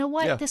 But you know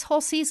what? Yeah. This whole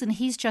season,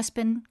 he's just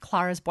been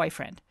Clara's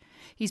boyfriend.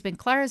 He's been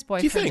Clara's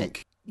boyfriend. Do you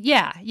think?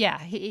 Yeah.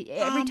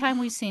 Every time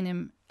we've seen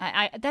him,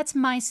 that's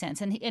my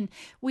sense, and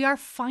we are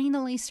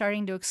finally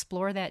starting to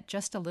explore that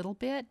just a little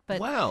bit. But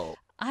wow,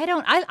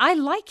 I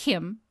like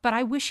him, but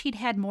I wish he'd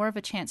had more of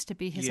a chance to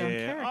be his own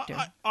character.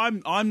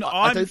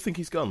 I don't think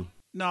he's gone.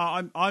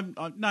 No,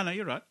 no,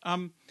 you're right.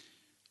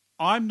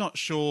 I'm not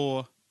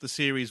sure the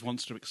series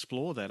wants to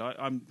explore that.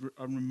 I'm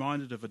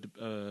reminded of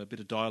a bit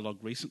of dialogue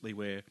recently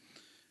where,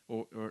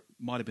 or it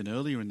might have been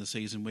earlier in the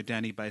season, where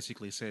Danny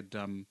basically said,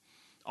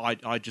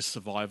 I just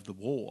survived the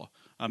war.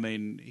 I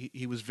mean,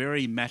 he was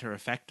very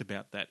matter-of-fact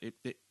about that.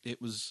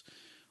 It was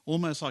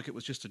almost like it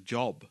was just a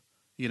job.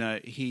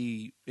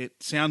 It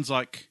sounds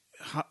like,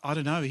 I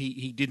don't know,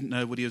 he didn't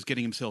know what he was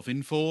getting himself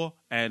in for,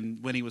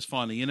 and when he was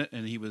finally in it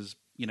and he was,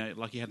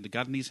 like he had the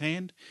gun in his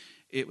hand,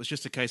 it was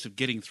just a case of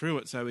getting through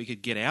it so he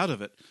could get out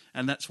of it.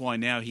 And that's why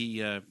now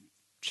he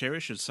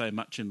cherishes so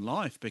much in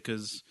life,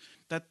 because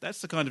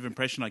that's the kind of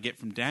impression I get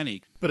from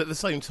Danny. But at the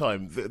same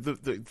time,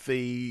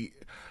 that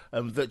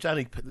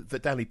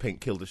Danny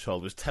Pink killed a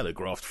child was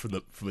telegraphed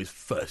from his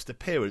first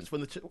appearance.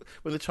 When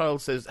the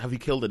child says, "Have you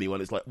killed anyone?"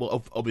 It's like,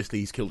 well, obviously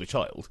he's killed a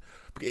child.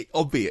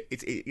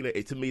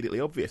 It's immediately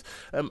obvious.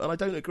 And I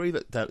don't agree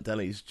that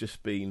Danny's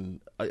just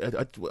been.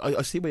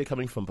 I see where you're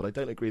coming from, but I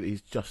don't agree that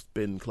he's just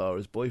been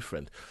Clara's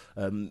boyfriend.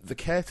 The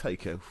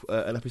Caretaker,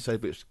 an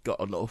episode which got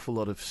an awful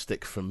lot of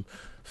stick from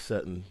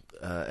certain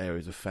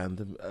areas of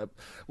fandom,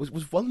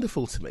 was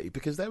wonderful to me,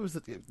 because there was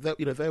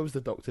there was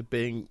the Doctor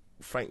being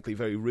frankly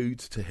very rude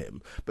to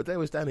him, but there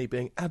was Danny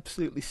being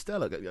absolutely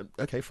stellar.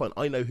 Okay, fine,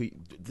 I know who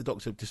the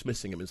Doctor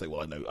dismissing him and saying,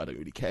 well, I don't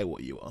really care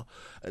what you are,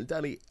 and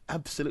Danny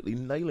absolutely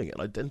nailing it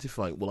and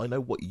identifying, well, I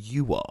know what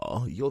you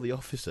are, you're the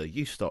officer,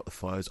 you start the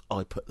fires,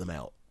 I put them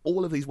out.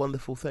 All of these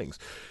wonderful things.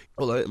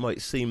 Although it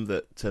might seem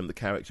that the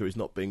character is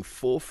not being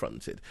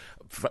forefronted,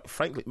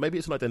 frankly, maybe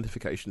it's an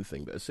identification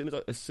thing. But as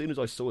soon as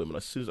I saw him, and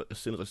as soon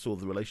as I saw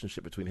the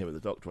relationship between him and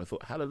the Doctor, I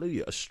thought,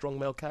 hallelujah, a strong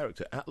male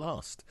character at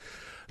last.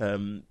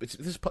 This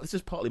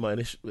is partly my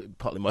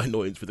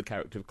annoyance with the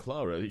character of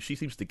Clara. She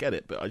seems to get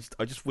it, but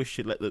I just wish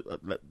she'd let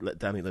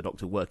Danny and the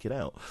Doctor work it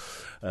out.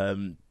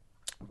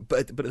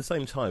 But at the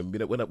same time,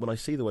 when I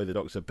see the way the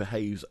Doctor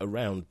behaves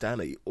around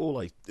Danny,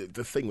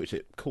 the thing which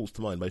it calls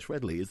to mind most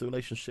readily is the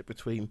relationship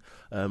between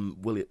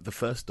William, the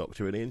first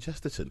Doctor, and Ian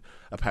Chesterton.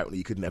 Apparently,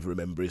 he could never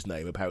remember his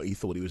name. Apparently, he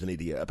thought he was an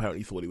idiot. Apparently,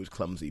 he thought he was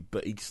clumsy.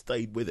 But he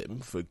stayed with him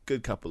for a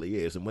good couple of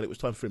years, and when it was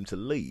time for him to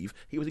leave,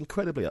 he was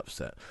incredibly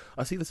upset.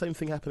 I see the same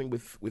thing happening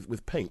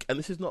with Pink, and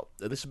this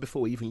is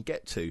before we even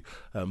get to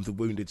the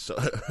wounded,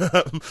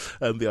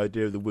 the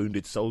idea of the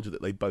wounded soldier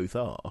that they both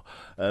are.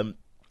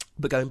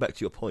 But going back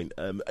to your point,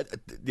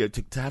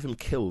 to have him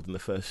killed in the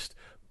first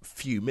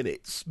few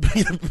minutes,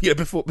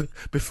 before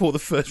the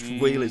first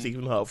reel is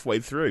even halfway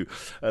through,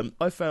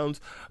 I found,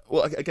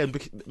 well, again,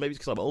 maybe it's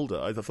because I'm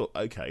older, I thought,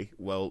 okay,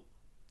 well,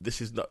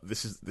 this is not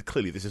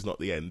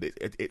the end.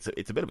 It's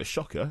a bit of a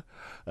shocker.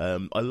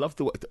 I loved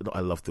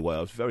the way.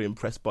 I was very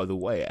impressed by the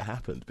way it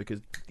happened,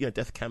 because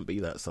death can be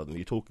that sudden.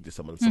 You're talking to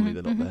someone, suddenly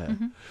they're not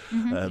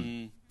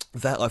there.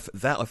 That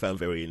I found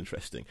very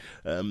interesting,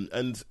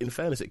 and in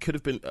fairness, it could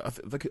have been. I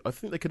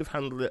think they could have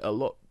handled it a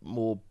lot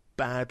more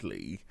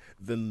badly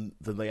than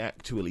they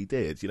actually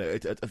did. I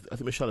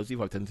think, Michelle, as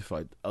you've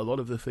identified, a lot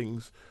of the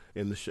things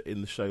in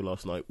the show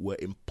last night were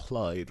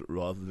implied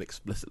rather than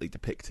explicitly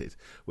depicted,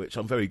 which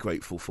I'm very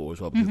grateful for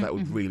as well, because that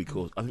would really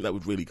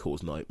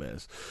cause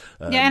nightmares.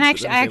 And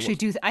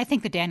I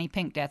think the Danny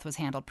Pink death was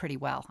handled pretty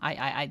well.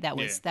 That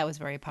was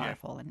very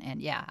powerful,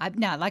 and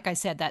now, like I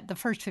said, that the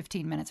first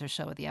 15 minutes or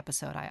so of the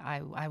episode,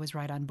 I was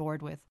right on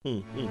board with.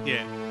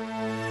 Yeah.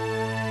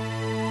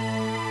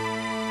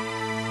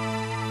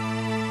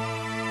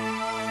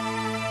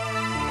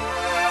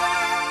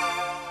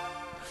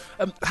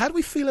 How do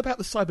we feel about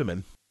the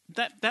Cybermen?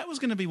 That was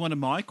going to be one of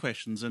my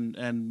questions,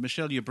 and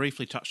Michelle, you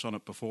briefly touched on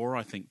it before,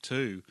 I think,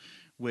 too,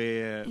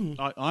 where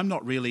I'm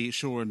not really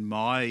sure in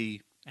my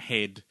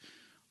head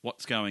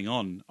what's going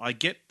on. I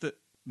get that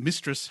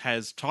Mistress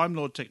has Time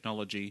Lord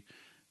technology,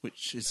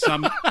 which is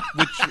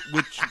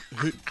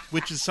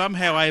which is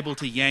somehow able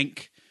to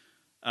yank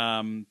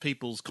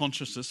people's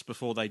consciousness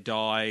before they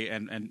die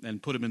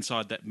and put them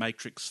inside that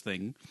Matrix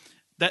thing.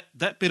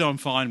 That bit I'm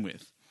fine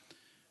with,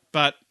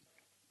 but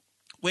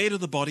where do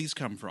the bodies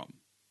come from?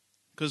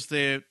 Because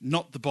they're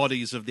not the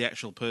bodies of the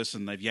actual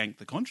person they've yanked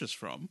the conscious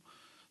from.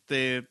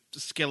 They're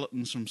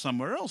skeletons from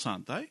somewhere else,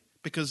 aren't they?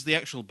 Because the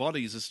actual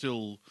bodies are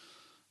still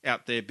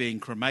out there being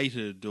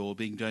cremated or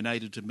being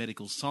donated to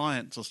medical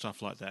science or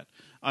stuff like that.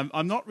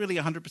 I'm not really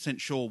 100%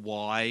 sure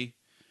why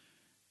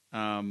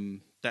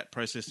that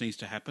process needs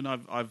to happen.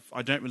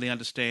 I don't really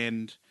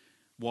understand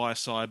why a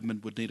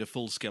Cyberman would need a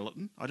full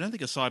skeleton. I don't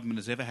think a Cyberman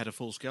has ever had a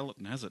full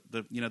skeleton, has it?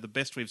 The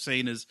best we've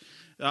seen is,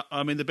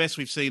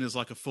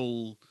 like a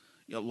full,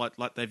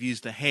 like they've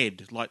used the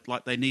head,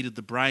 like they needed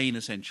the brain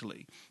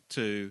essentially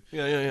to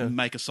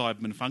make a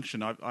Cyberman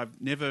function. I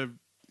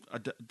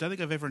don't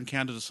think I've ever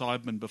encountered a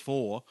Cyberman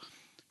before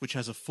which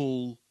has a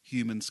full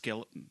human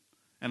skeleton,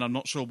 and I'm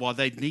not sure why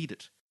they'd need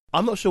it.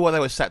 I'm not sure why they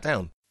were sat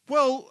down.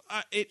 Well,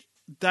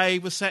 they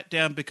were sat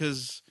down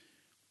because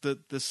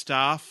the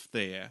staff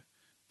there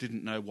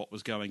didn't know what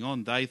was going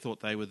on. They thought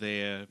they were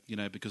there,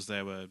 because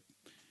they were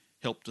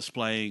help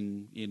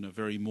displaying in a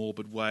very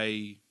morbid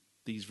way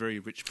these very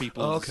rich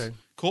people's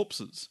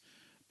corpses.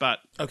 But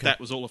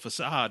that was all a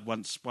facade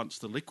once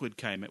the liquid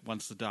came out,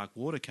 once the dark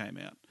water came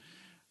out.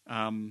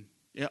 I'm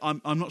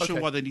not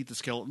sure why they need the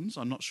skeletons.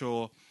 I'm not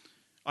sure.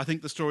 I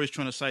think the story is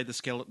trying to say the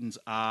skeletons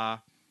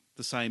are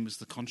the same as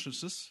the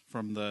consciousness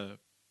from the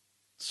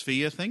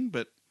sphere thing,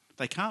 but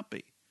they can't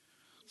be.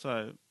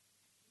 So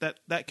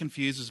that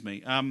confuses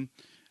me.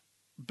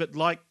 But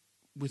like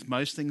with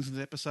most things in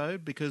this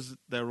episode, because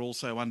they're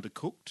also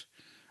undercooked,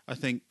 I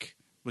think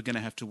we're going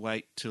to have to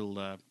wait till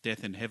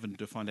Death in Heaven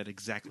to find out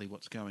exactly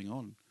what's going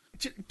on.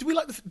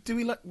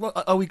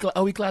 Are we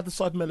glad the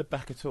Cybermen are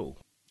back at all?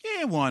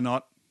 Yeah, why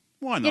not?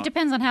 Why not? It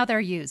depends on how they're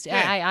used.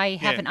 Yeah. I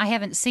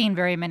haven't seen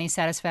very many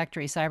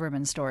satisfactory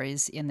Cyberman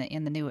stories in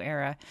the new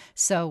era.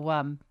 So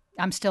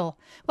I'm still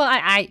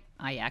I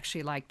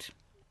actually liked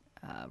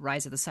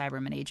Rise of the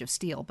Cybermen, Age of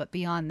Steel, but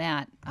beyond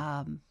that,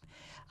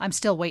 I'm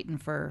still waiting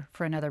for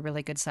another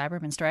really good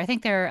Cyberman story. I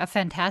think they're a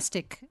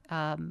fantastic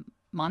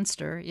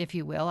monster, if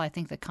you will. I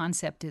think the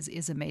concept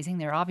is amazing.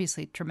 They're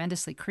obviously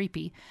tremendously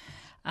creepy.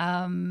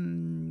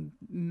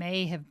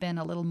 May have been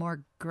a little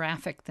more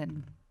graphic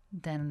than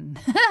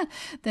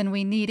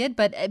we needed,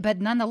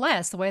 but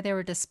nonetheless, the way they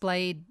were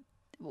displayed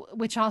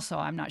which also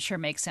I'm not sure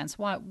makes sense.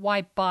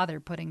 Why bother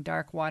putting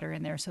dark water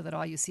in there so that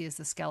all you see is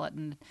the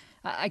skeleton?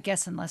 I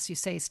guess unless you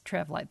say,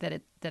 Trev, like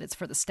that it's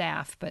for the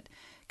staff. But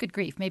good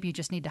grief, maybe you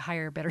just need to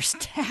hire better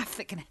staff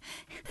that can.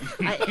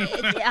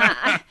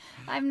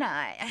 I'm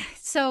not.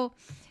 So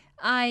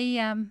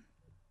I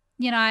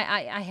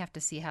have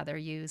to see how they're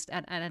used,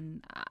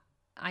 and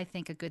I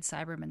think a good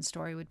Cyberman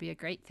story would be a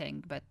great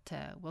thing, but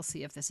we'll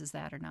see if this is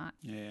that or not.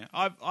 Yeah,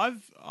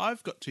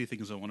 I've got two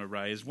things I want to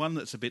raise. One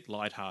that's a bit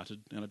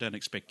lighthearted, and I don't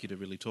expect you to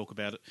really talk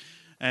about it.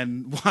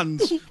 And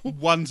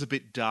one's a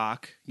bit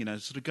dark.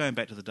 Sort of going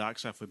back to the dark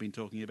stuff we've been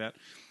talking about.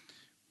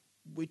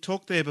 We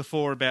talked there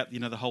before about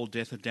the whole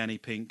death of Danny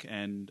Pink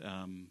and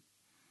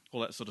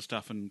all that sort of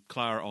stuff, and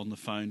Clara on the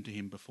phone to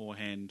him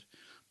beforehand,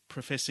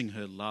 professing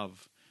her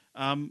love.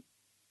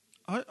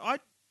 I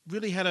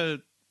really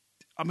had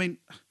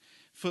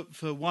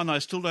For one, I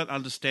still don't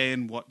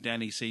understand what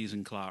Danny sees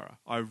in Clara.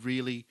 I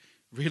really,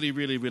 really,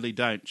 really, really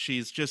don't.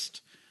 She's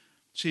such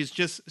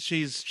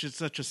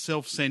a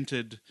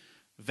self-centered,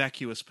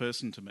 vacuous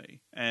person to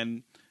me.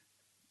 And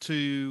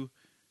to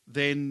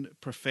then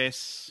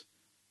profess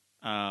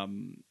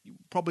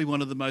probably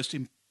one of the most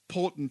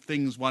important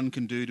things one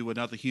can do to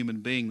another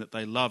human being that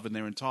they love in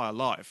their entire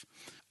life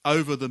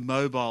over the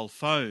mobile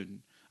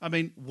phone. I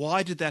mean,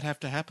 why did that have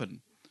to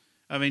happen?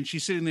 I mean,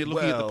 she's sitting there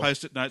looking at the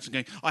Post-it notes and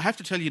going, I have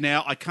to tell you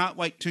now, I can't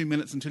wait 2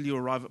 minutes until you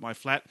arrive at my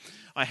flat.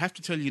 I have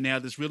to tell you now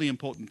this really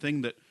important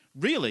thing that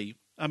really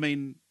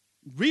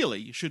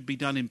should be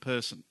done in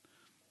person.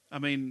 I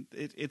mean,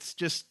 it's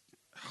just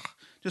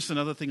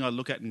another thing I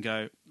look at and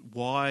go,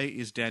 why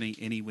is Danny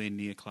anywhere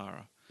near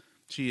Clara?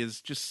 She is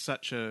just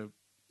such a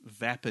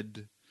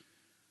vapid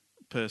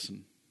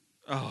person.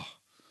 Oh.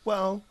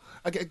 Well,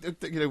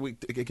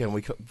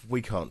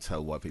 we can't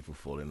tell why people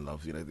fall in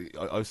love.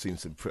 I've seen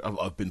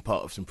I've been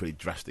part of some pretty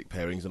drastic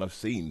pairings, and I've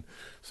seen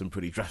some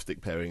pretty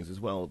drastic pairings as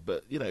well.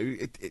 But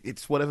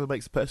it's whatever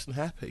makes the person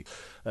happy.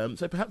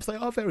 So perhaps they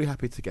are very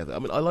happy together. I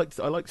mean, I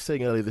liked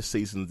seeing earlier this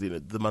season,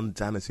 the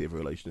mundanity of a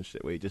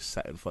relationship where you just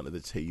sat in front of the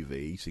TV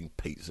eating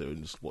pizza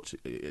and just watch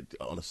it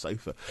on a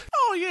sofa.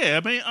 Oh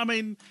yeah, I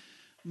mean.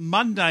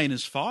 Mundane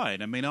is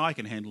fine. I mean, I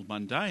can handle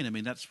mundane. I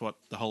mean, that's what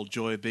the whole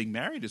joy of being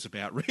married is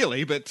about,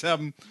 really. But,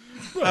 right.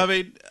 I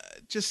mean,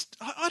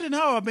 I don't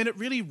know. I mean, it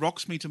really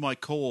rocks me to my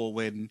core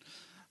when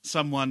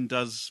someone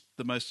does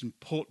the most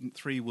important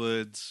 3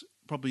 words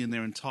probably in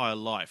their entire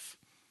life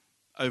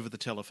over the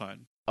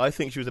telephone. I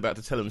think she was about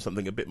to tell him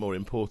something a bit more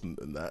important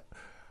than that.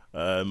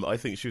 I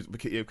think she was,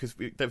 because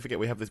don't forget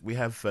we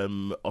have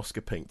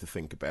Oscar Pink to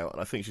think about, and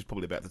I think she's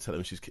probably about to tell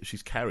him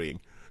she's carrying.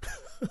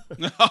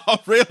 Oh,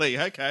 really?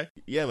 Okay.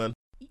 Yeah, man.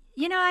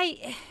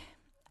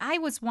 I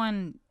was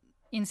one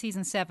in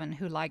season 7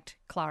 who liked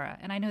Clara,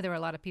 and I know there were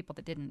a lot of people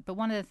that didn't. But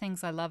one of the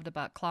things I loved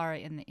about Clara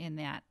in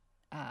that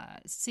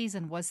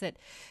season was that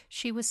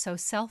she was so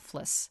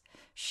selfless.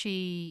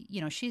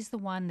 She's the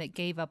one that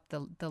gave up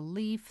the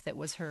leaf that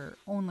was her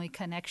only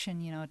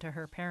connection, to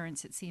her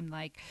parents. It seemed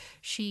like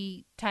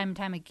she, time and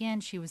time again,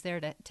 she was there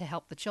to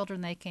help the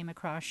children they came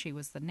across. She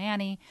was the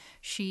nanny.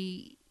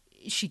 She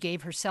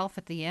gave herself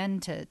at the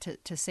end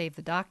to save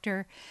the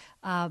doctor.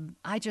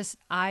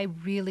 I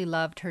really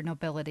loved her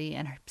nobility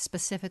and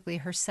specifically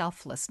her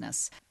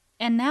selflessness.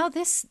 And now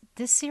this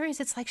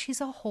series, it's like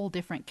she's a whole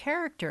different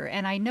character.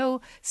 And I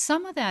know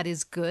some of that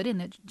is good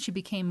and that she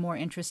became more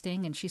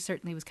interesting, and she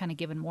certainly was kind of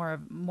given more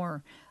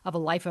of a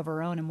life of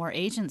her own and more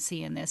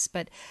agency in this.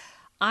 But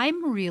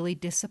I'm really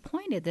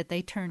disappointed that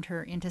they turned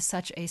her into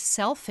such a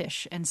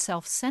selfish and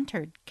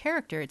self-centered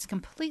character. It's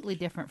completely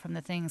different from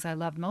the things I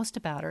loved most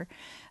about her.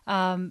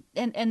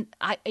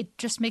 It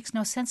just makes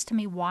no sense to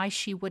me why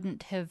she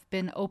wouldn't have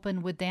been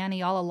open with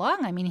Danny all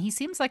along. I mean, he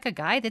seems like a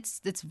guy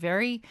that's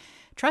very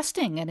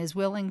trusting and is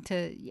willing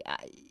to...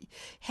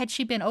 Had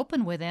she been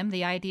open with him,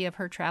 the idea of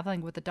her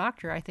traveling with the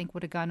doctor, I think,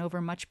 would have gone over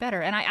much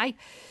better. And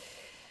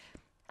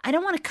I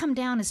don't want to come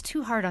down as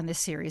too hard on this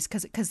series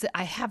because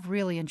I have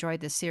really enjoyed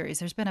this series.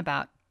 There's been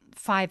about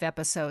 5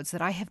 episodes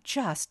that I have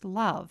just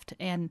loved.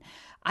 And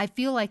I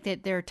feel like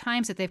that there are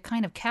times that they've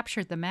kind of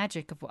captured the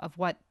magic of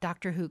what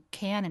Doctor Who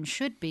can and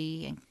should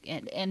be.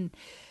 And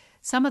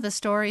some of the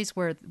stories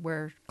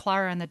where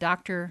Clara and the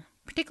Doctor,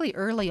 particularly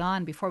early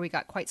on before we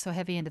got quite so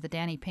heavy into the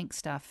Danny Pink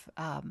stuff,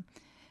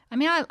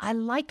 I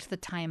liked the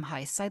time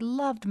heists. I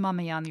loved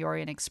Mummy on the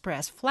Orient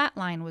Express.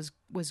 Flatline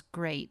was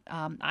great.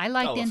 I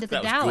liked Into the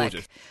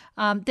Dalek.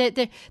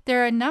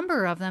 There are a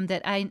number of them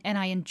that I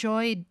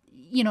enjoyed.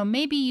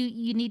 Maybe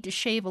you need to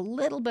shave a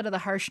little bit of the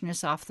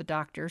harshness off the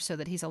Doctor so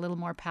that he's a little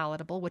more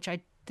palatable, which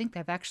I think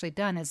they've actually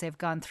done as they've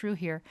gone through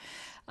here.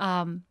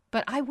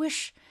 But I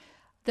wish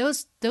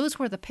those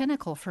were the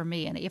pinnacle for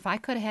me. And if I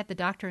could have had the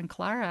Doctor and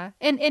Clara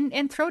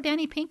and throw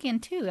Danny Pink in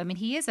too. I mean,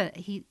 he is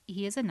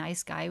a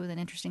nice guy with an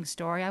interesting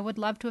story. I would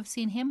love to have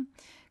seen him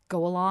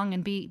go along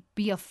and be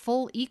a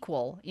full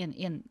equal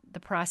in the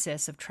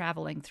process of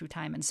traveling through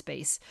time and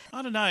space.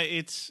 I don't know.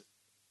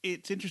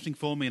 It's interesting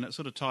for me, and it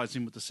sort of ties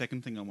in with the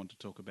second thing I want to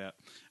talk about.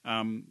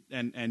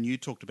 And you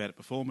talked about it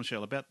before,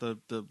 Michelle, about the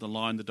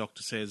line the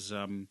Doctor says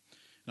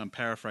I'm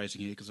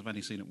paraphrasing here because I've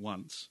only seen it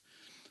once.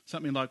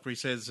 Something like where he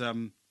says,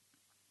 "Do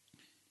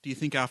you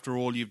think after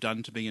all you've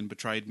done to me and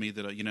betrayed me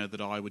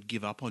that I would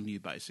give up on you?"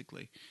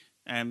 Basically,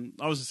 and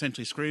I was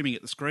essentially screaming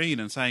at the screen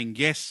and saying,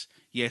 "Yes,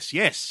 yes,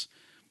 yes."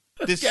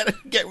 This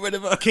Get rid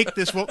of her. kick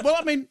this. Well,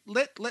 I mean,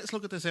 let's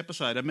look at this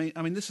episode. I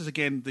mean, this is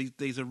again.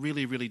 These are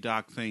really, really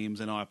dark themes,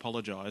 and I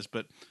apologise,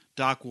 but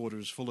Darkwater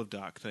is full of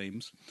dark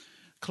themes.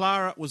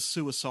 Clara was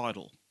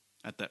suicidal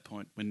at that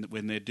point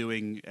when they're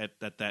doing at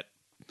that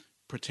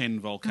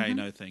pretend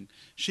volcano thing.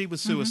 She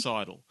was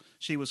suicidal.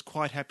 She was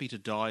quite happy to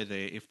die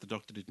there if the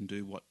Doctor didn't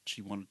do what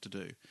she wanted to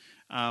do.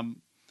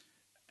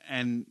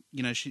 And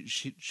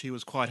she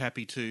was quite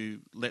happy to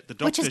let the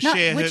Doctor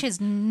share her. Which is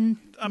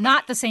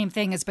not the same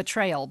thing as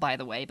betrayal, by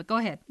the way. But go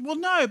ahead. Well,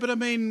 no, but I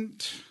mean,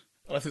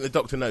 I think the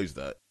Doctor knows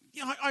that.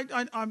 yeah,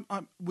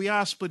 we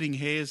are splitting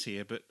hairs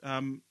here, but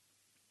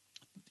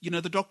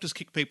the Doctors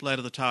kick people out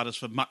of the TARDIS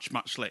for much,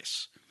 much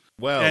less.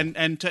 Well,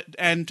 and to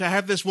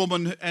have this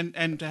woman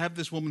and to have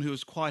this woman who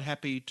was quite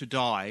happy to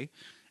die,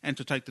 and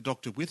to take the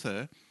Doctor with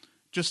her,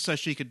 just so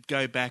she could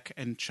go back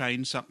and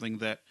change something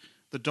that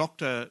the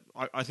Doctor,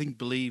 I think,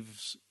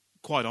 believes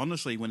quite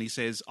honestly when he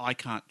says, "I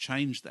can't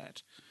change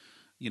that."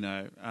 He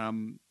knows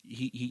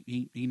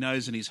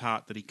in his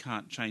heart that he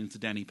can't change the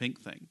Danny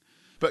Pink thing.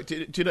 but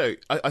do you know?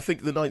 I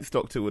think the Ninth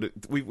Doctor would.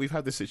 We've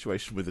had this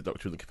situation with the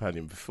Doctor and the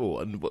Companion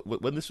before, and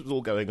when this was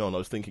all going on, I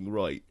was thinking,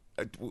 right.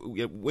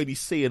 When you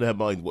see in her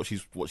mind what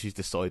she's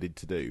decided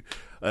to do,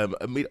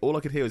 all I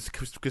could hear was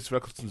Christopher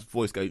Eccleston's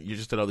voice going, "You're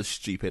just another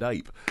stupid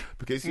ape,"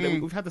 because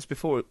we've had this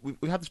before.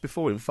 We've had this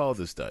before in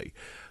Father's Day,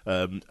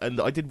 and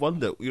I did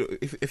wonder,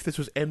 if this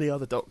was any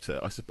other Doctor.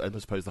 And I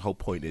suppose the whole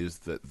point is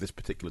that this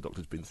particular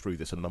Doctor's been through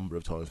this a number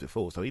of times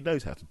before, so he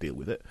knows how to deal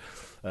with it.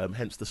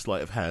 Hence the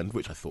sleight of hand,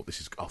 which I thought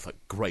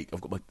great.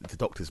 I've got the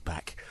Doctor's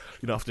back.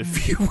 After a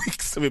few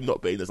weeks of him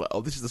not being there, it's like,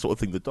 this is the sort of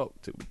thing the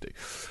Doctor would do.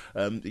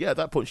 At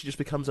that point, she just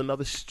becomes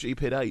another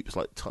stupid ape. It's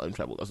like time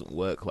travel doesn't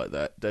work like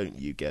that. Don't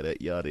you get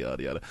it? Yada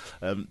yada yada.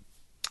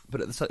 But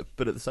at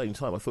the same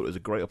time, I thought it was a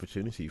great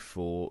opportunity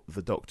for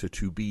the Doctor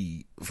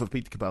for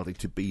Peter Capaldi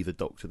to be the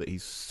Doctor that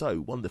he's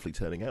so wonderfully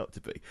turning out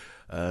to be.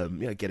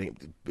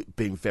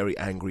 Being very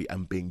angry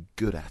and being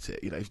good at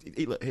it.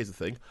 Look, here's the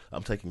thing: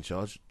 I'm taking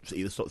charge. So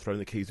either stop throwing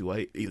the keys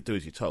away, either do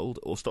as you're told,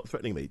 or stop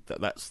threatening me. These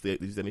are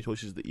the only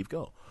choices that you've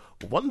got.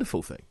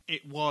 Wonderful thing.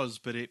 It was,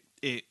 but it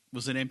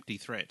was an empty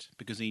threat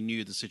because he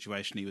knew the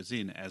situation he was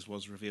in, as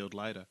was revealed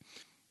later.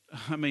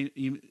 I mean,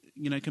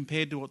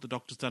 compared to what the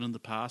Doctor's done in the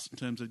past in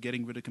terms of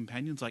getting rid of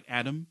companions like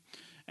Adam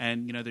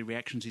and, the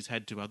reactions he's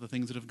had to other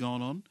things that have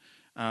gone on,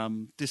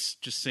 this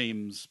just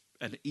seems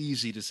an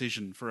easy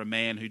decision for a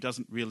man who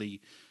doesn't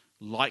really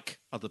like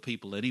other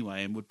people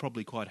anyway and would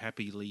probably quite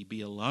happily be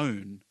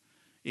alone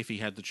if he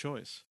had the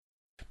choice.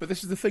 But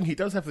this is the thing, he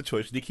does have the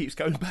choice and he keeps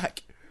going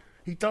back.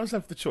 He does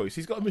have the choice.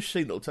 He's got a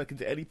machine that will take him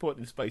to any point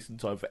in space and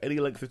time for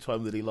any length of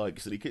time that he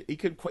likes, and he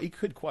could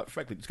quite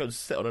frankly just go and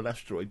sit on an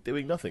asteroid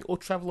doing nothing or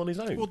travel on his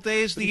own. Well,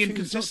 there's the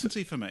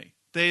inconsistency for me.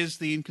 There's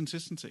the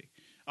inconsistency.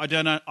 I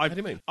don't know. How do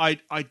you mean? I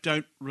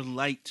don't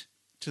relate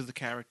to the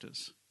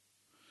characters.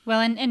 Well,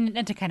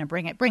 and to kind of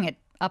bring it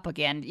up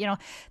again,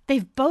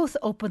 they've both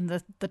opened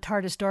the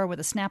TARDIS door with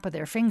a snap of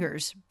their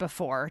fingers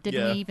before,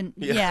 didn't we? Even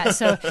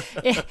So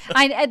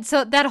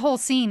so that whole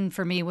scene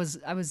for me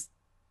I was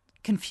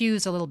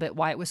confused a little bit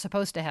why it was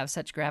supposed to have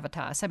such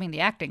gravitas. I mean,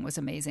 the acting was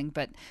amazing,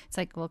 but it's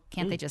like, well,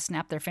 can't they just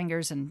snap their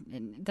fingers?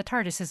 And the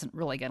TARDIS isn't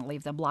really going to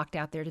leave them locked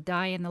out there to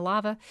die in the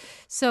lava.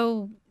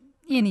 So,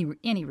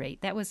 any rate,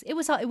 it was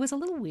a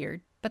little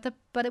weird, but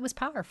it was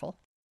powerful.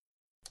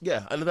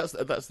 Yeah, and that's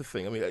the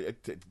thing. I mean,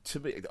 to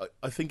me,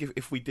 I think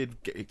if we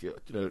did get,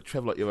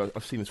 travel like you,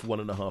 I've seen this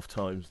 1.5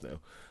 times now.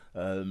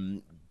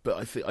 But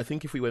I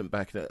think if we went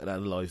back and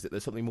analysed it,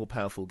 there's something more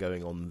powerful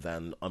going on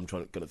than I'm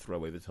going to throw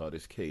away the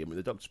TARDIS key. I mean,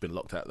 the Doctor's been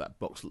locked out of that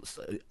box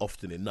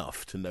often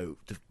enough to know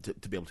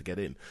to be able to get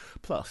in.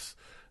 Plus,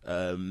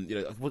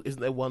 isn't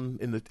there one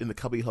in the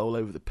cubby hole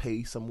over the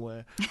P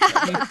somewhere?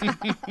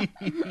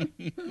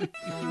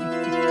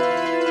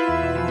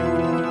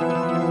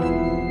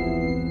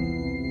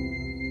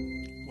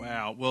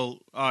 Wow. Well,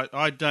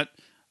 I don't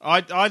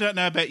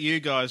know about you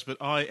guys, but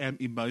I am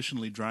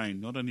emotionally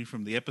drained, not only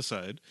from the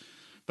episode,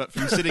 but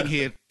from sitting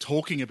here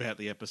talking about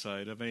the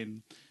episode. I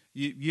mean,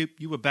 you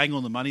were bang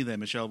on the money there,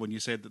 Michelle, when you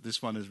said that this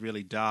one is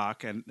really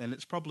dark, and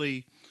it's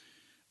probably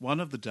one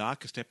of the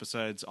darkest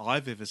episodes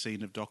I've ever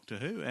seen of Doctor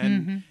Who.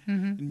 And,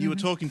 and you were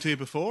talking to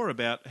before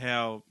about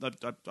how,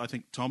 I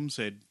think Tom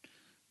said,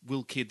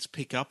 will kids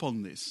pick up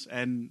on this?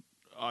 And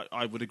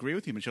I would agree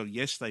with you, Michelle.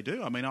 Yes, they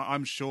do. I mean,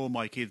 I'm sure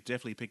my kids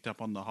definitely picked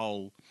up on the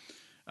whole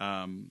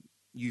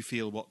you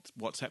feel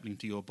what's happening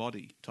to your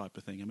body type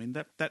of thing. I mean,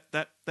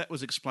 that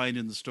was explained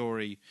in the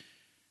story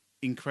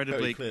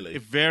incredibly,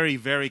 very,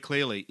 very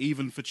clearly,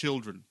 even for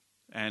children.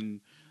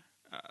 And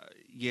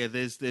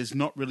there's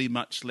not really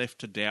much left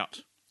to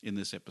doubt in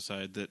this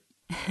episode. That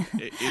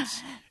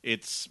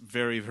it's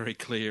very, very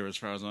clear as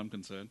far as I'm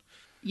concerned.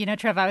 You know,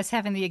 Trev, I was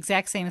having the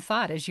exact same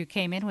thought as you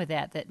came in with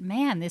that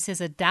man, this is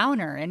a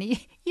downer. And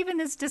even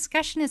this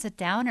discussion is a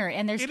downer.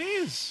 And there's... It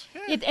is.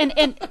 Yeah.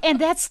 And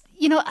that's,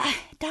 you know,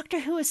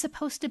 Doctor Who is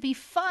supposed to be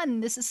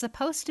fun. This is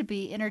supposed to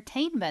be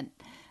entertainment.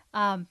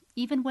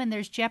 Even when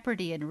there's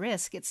jeopardy and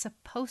risk, it's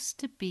supposed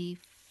to be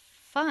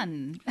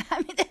fun.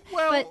 I mean,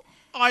 Well, but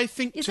I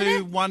think isn't too,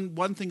 it?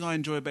 one thing I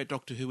enjoy about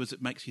Doctor Who is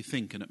it makes you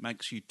think and it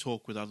makes you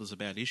talk with others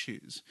about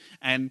issues.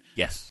 And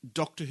Yes.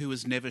 Doctor Who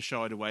has never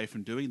shied away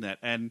from doing that.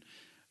 And,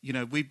 you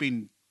know, we've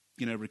been,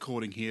 you know,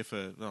 recording here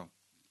for, oh,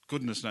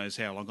 goodness knows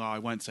how long. Oh, I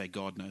won't say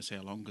God knows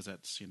how long because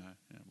that's, you know,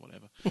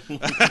 whatever.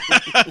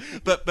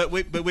 but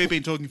we've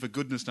been talking for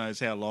goodness knows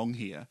how long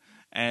here.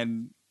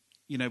 And,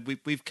 you know,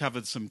 we've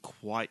covered some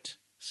quite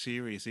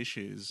serious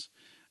issues.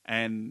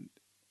 And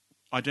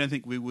I don't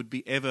think we would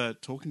be ever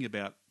talking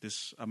about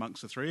this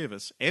amongst the three of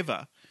us,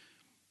 ever,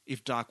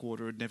 if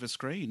Darkwater had never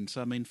screened.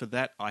 So, I mean, for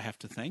that, I have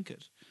to thank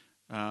it.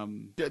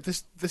 Yeah,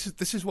 this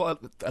is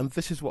what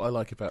I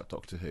like about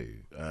Doctor Who.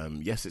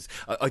 Yes, it's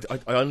I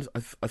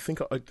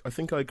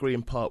think I agree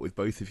in part with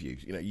both of you.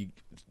 You know,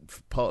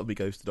 part of me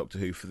goes to Doctor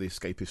Who for the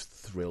escapist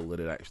thrill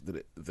that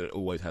it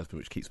always has been,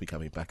 which keeps me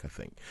coming back. I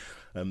think,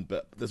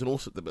 but there's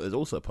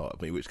also a part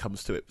of me which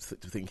comes to it to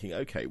thinking,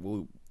 okay,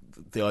 well,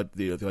 the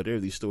idea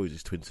of these stories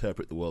is to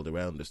interpret the world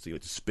around us, to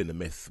spin a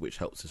myth which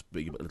helps us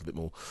be a little bit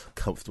more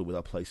comfortable with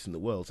our place in the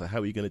world. So how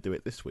are you going to do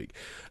it this week?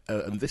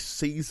 And this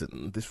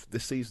season,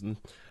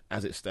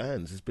 as it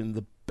stands, has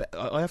been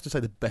I have to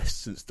say the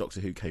best since Doctor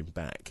Who came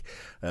back.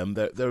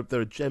 There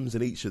are gems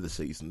in each of the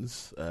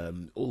seasons,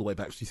 all the way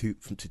back to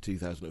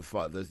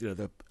 2005. There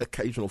are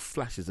occasional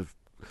flashes of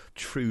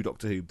true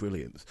Doctor Who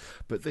brilliance,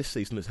 but this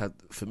season has had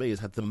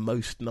the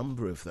most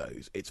number of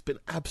those. It's been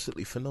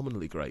absolutely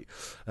phenomenally great.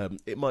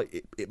 It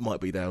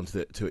might be down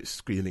to its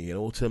screening in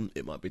autumn.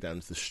 It might be down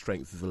to the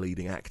strength of the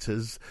leading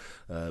actors.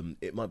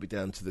 It might be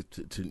down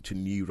to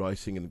new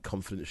writing and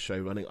confident show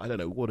running. I don't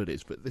know what it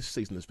is, but this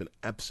season has been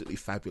absolutely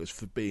fabulous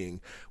for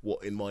being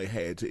what in my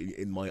head,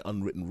 in my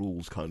unwritten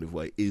rules kind of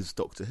way, is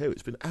Doctor Who.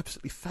 It's been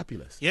absolutely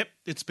fabulous. Yep,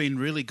 it's been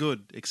really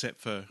good, except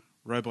for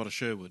Robot of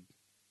Sherwood.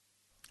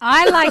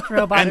 I like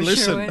Robot And of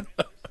Listen.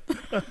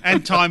 Sherwood.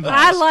 And Time Heist.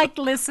 I like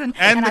Listen.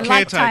 And I The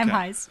like Caretaker. Time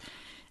Heist.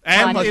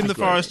 And Time In the Heist.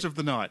 Forest of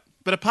the Night.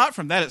 But apart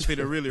from that, it's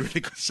been a really, really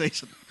good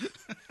season.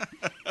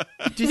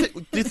 Do you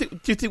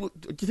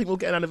think we'll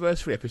get an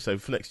anniversary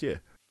episode for next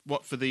year?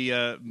 What, for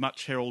the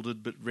much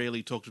heralded but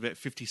rarely talked about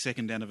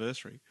 52nd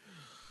anniversary?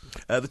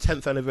 The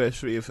 10th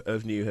anniversary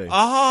of New Who.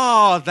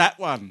 Oh, that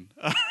one.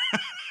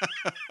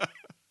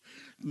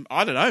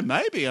 I don't know,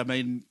 maybe. I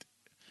mean,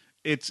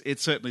 it's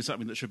certainly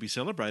something that should be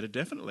celebrated,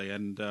 definitely.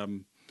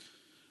 And,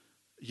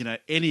 you know,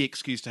 any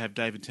excuse to have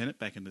David Tennant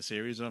back in the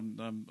series,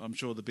 I'm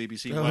sure the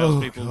BBC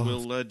Wales people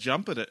will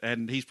jump at it.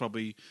 And he's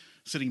probably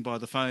sitting by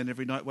the phone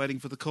every night waiting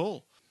for the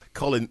call.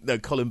 Colin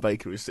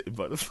Baker is sitting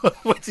by the phone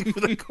waiting for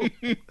the call.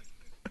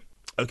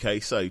 Okay,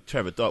 so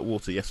Trevor,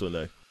 Darkwater, yes or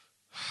no?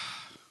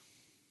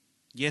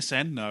 Yes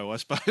and no, I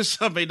suppose.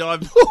 I mean,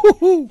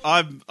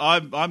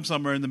 I'm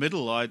somewhere in the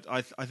middle.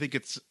 I think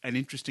it's an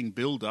interesting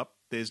build-up.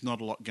 There's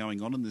not a lot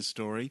going on in this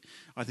story.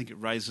 I think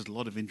it raises a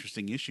lot of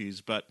interesting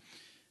issues, but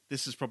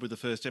this is probably the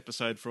first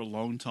episode for a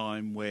long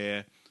time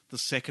where the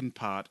second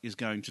part is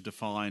going to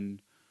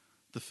define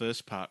the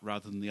first part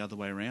rather than the other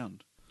way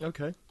around.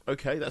 Okay,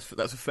 that's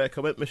a fair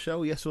comment.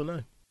 Michelle, yes or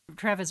no?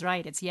 Trev is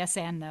right. It's yes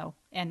and no.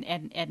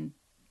 And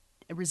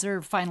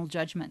reserve final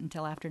judgment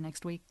until after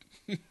next week.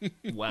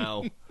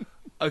 Wow.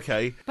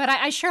 Okay. But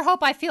I sure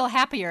hope I feel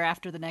happier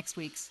after the next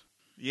week's.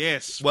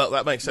 Yes. Well,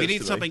 that makes sense. We need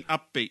to something me.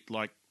 upbeat,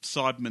 like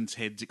Sidemen's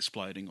heads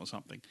exploding or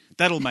something.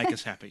 That'll make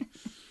us happy.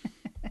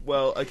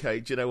 Well, okay.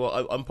 Do you know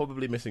what? I'm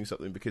probably missing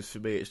something because for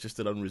me, it's just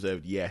an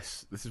unreserved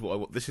yes. This is what I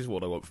want. This is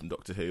what I want from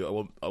Doctor Who.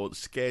 I want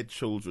scared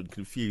children,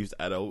 confused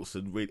adults,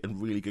 and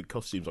really good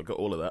costumes. I got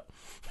all of that.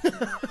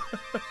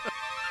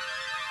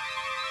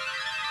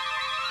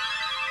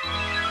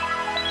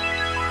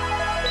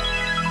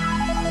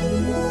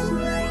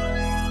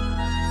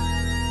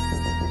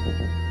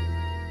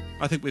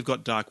 I think we've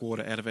got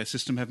Darkwater out of our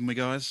system, haven't we,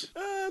 guys?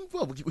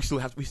 Well, we still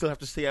have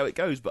to see how it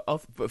goes, but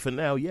for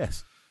now,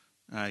 yes.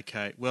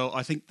 Okay. Well,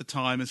 I think the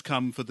time has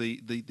come for the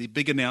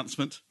big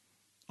announcement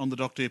on the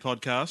Doctor Who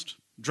podcast.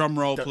 Drum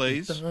roll,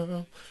 please.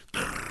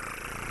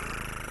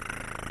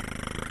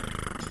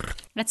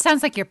 That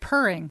sounds like you're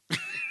purring.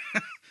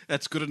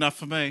 That's good enough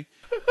for me.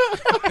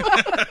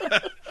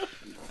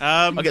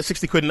 I get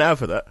 60 quid an hour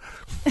for that.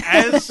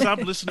 As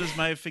some listeners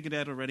may have figured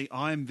out already,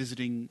 I am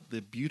visiting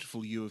the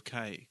beautiful U of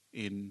K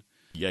in...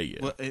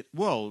 Yeah.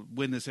 Well,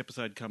 when this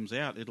episode comes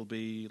out, it'll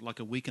be like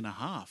a week and a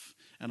half,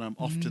 and I'm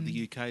off to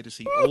the UK to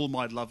see all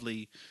my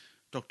lovely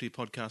Doctor Who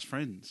podcast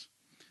friends.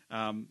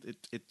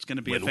 It's going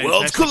to be When a fantastic...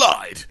 worlds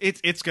collide.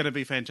 It's going to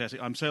be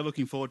fantastic. I'm so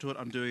looking forward to it.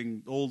 I'm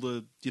doing all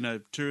the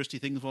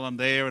touristy things while I'm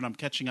there, and I'm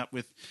catching up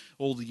with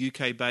all the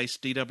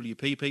UK-based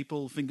DWP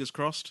people. Fingers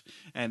crossed,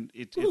 and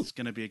it's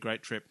going to be a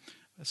great trip.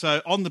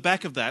 So on the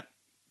back of that,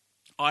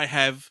 I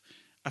have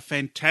a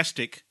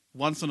fantastic,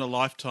 once in a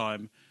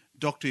lifetime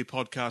Doctor Who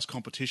podcast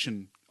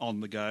competition on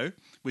the go,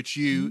 which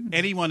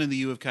anyone in the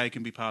U of K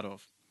can be part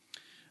of.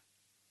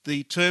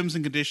 The terms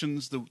and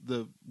conditions,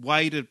 the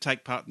way to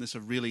take part in this are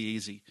really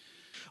easy.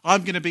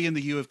 I'm going to be in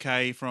the U of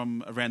K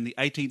from around the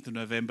 18th of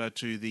November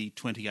to the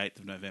 28th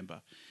of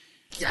November.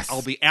 Yes.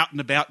 I'll be out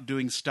and about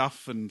doing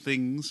stuff and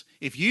things.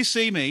 If you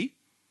see me,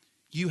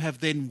 you have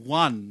then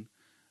won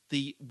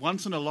the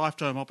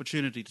once-in-a-lifetime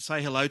opportunity to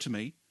say hello to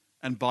me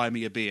and buy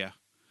me a beer.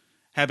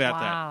 How about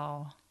that?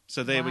 Wow.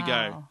 So there we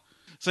go.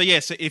 So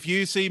yes, if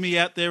you see me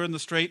out there in the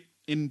street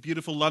in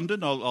beautiful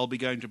London, I'll be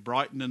going to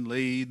Brighton and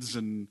Leeds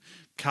and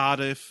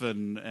Cardiff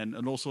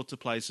and all sorts of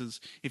places.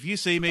 If you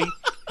see me,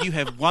 you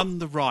have won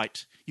the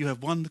right. You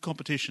have won the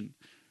competition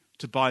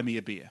to buy me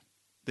a beer.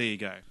 There you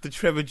go. The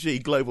Trevor G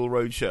Global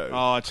Roadshow.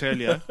 Oh, I tell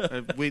you,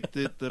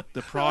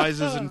 the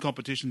prizes and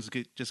competitions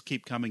just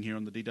keep coming here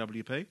on the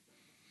DWP.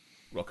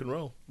 Rock and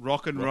roll.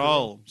 Rock and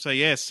roll. So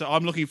yes, so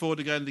I'm looking forward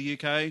to going to the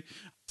UK.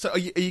 So are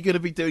you going to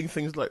be doing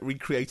things like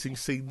recreating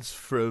scenes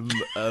from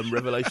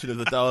Revelation of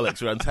the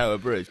Daleks around Tower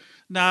Bridge?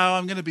 No,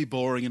 I'm going to be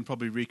boring and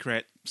probably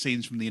recreate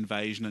scenes from the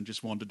invasion and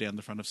just wander down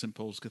the front of St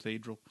Paul's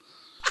Cathedral.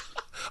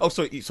 Oh,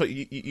 so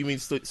you mean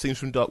scenes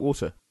from Dark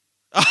Water?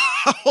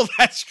 Oh,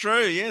 that's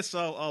true. Yes,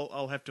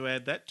 I'll have to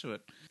add that to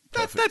it.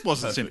 That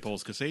wasn't St Perfect.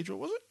 Paul's Cathedral,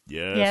 was it?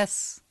 Yes.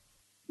 Yes.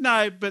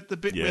 No, but the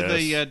bit where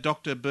the Yes.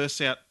 doctor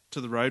bursts out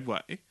to the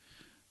roadway,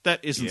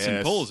 that isn't St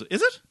Yes. Paul's,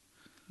 is it?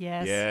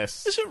 Yes.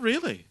 Yes. Is it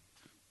really?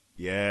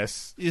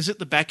 Yes. Is it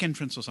the back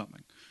entrance or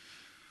something?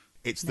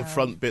 It's the No.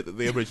 front bit that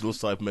the original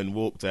Cybermen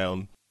walk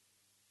down.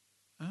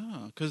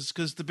 Oh, because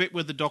the bit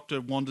where the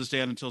doctor wanders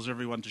down and tells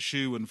everyone to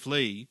shoo and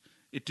flee,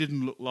 it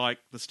didn't look like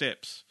the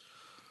steps.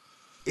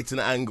 It's an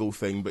angle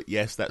thing, but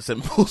yes, that's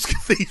St Paul's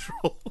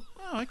Cathedral.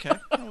 Oh, okay.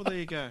 Oh, well, there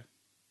you go.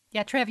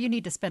 Yeah, Trev, you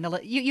need to spend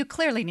you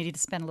clearly needed to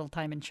spend a little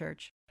time in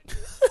church.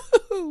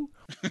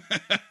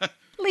 At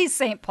least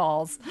St.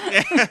 Paul's.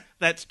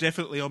 That's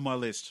definitely on my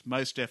list.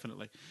 Most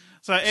definitely.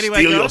 So anyway,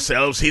 Steel guys,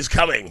 yourselves, he's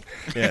coming.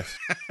 Yes.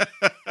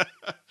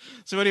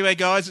 So anyway,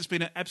 guys, it's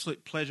been an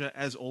absolute pleasure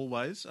as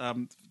always.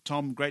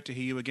 Tom, great to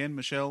hear you again.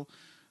 Michelle,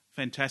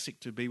 fantastic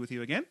to be with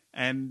you again.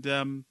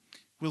 And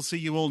we'll see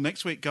you all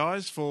next week,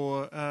 guys,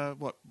 for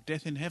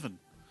Death in Heaven.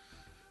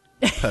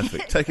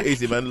 Perfect. Take it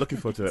easy, man. Looking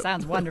forward to it.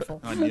 Sounds wonderful.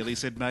 I nearly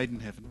said Made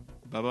in Heaven.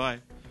 Bye-bye.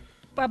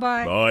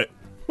 Bye-bye. Bye.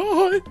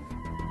 Bye.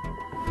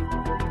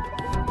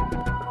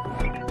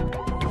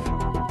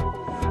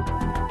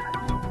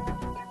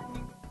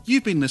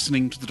 You've been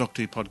listening to the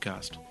Doctor Who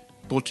podcast,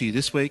 brought to you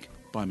this week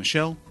by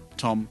Michelle,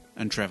 Tom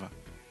and Trevor.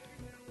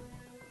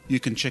 You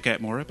can check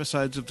out more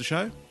episodes of the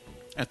show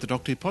at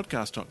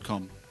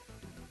thedoctorwhopodcast.com,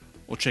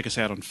 or check us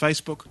out on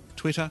Facebook,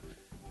 Twitter,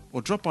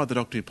 or drop by the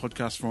Doctor Who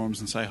podcast forums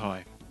and say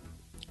hi.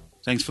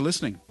 Thanks for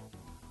listening.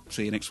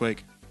 See you next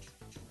week.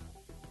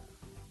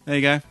 There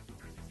you go.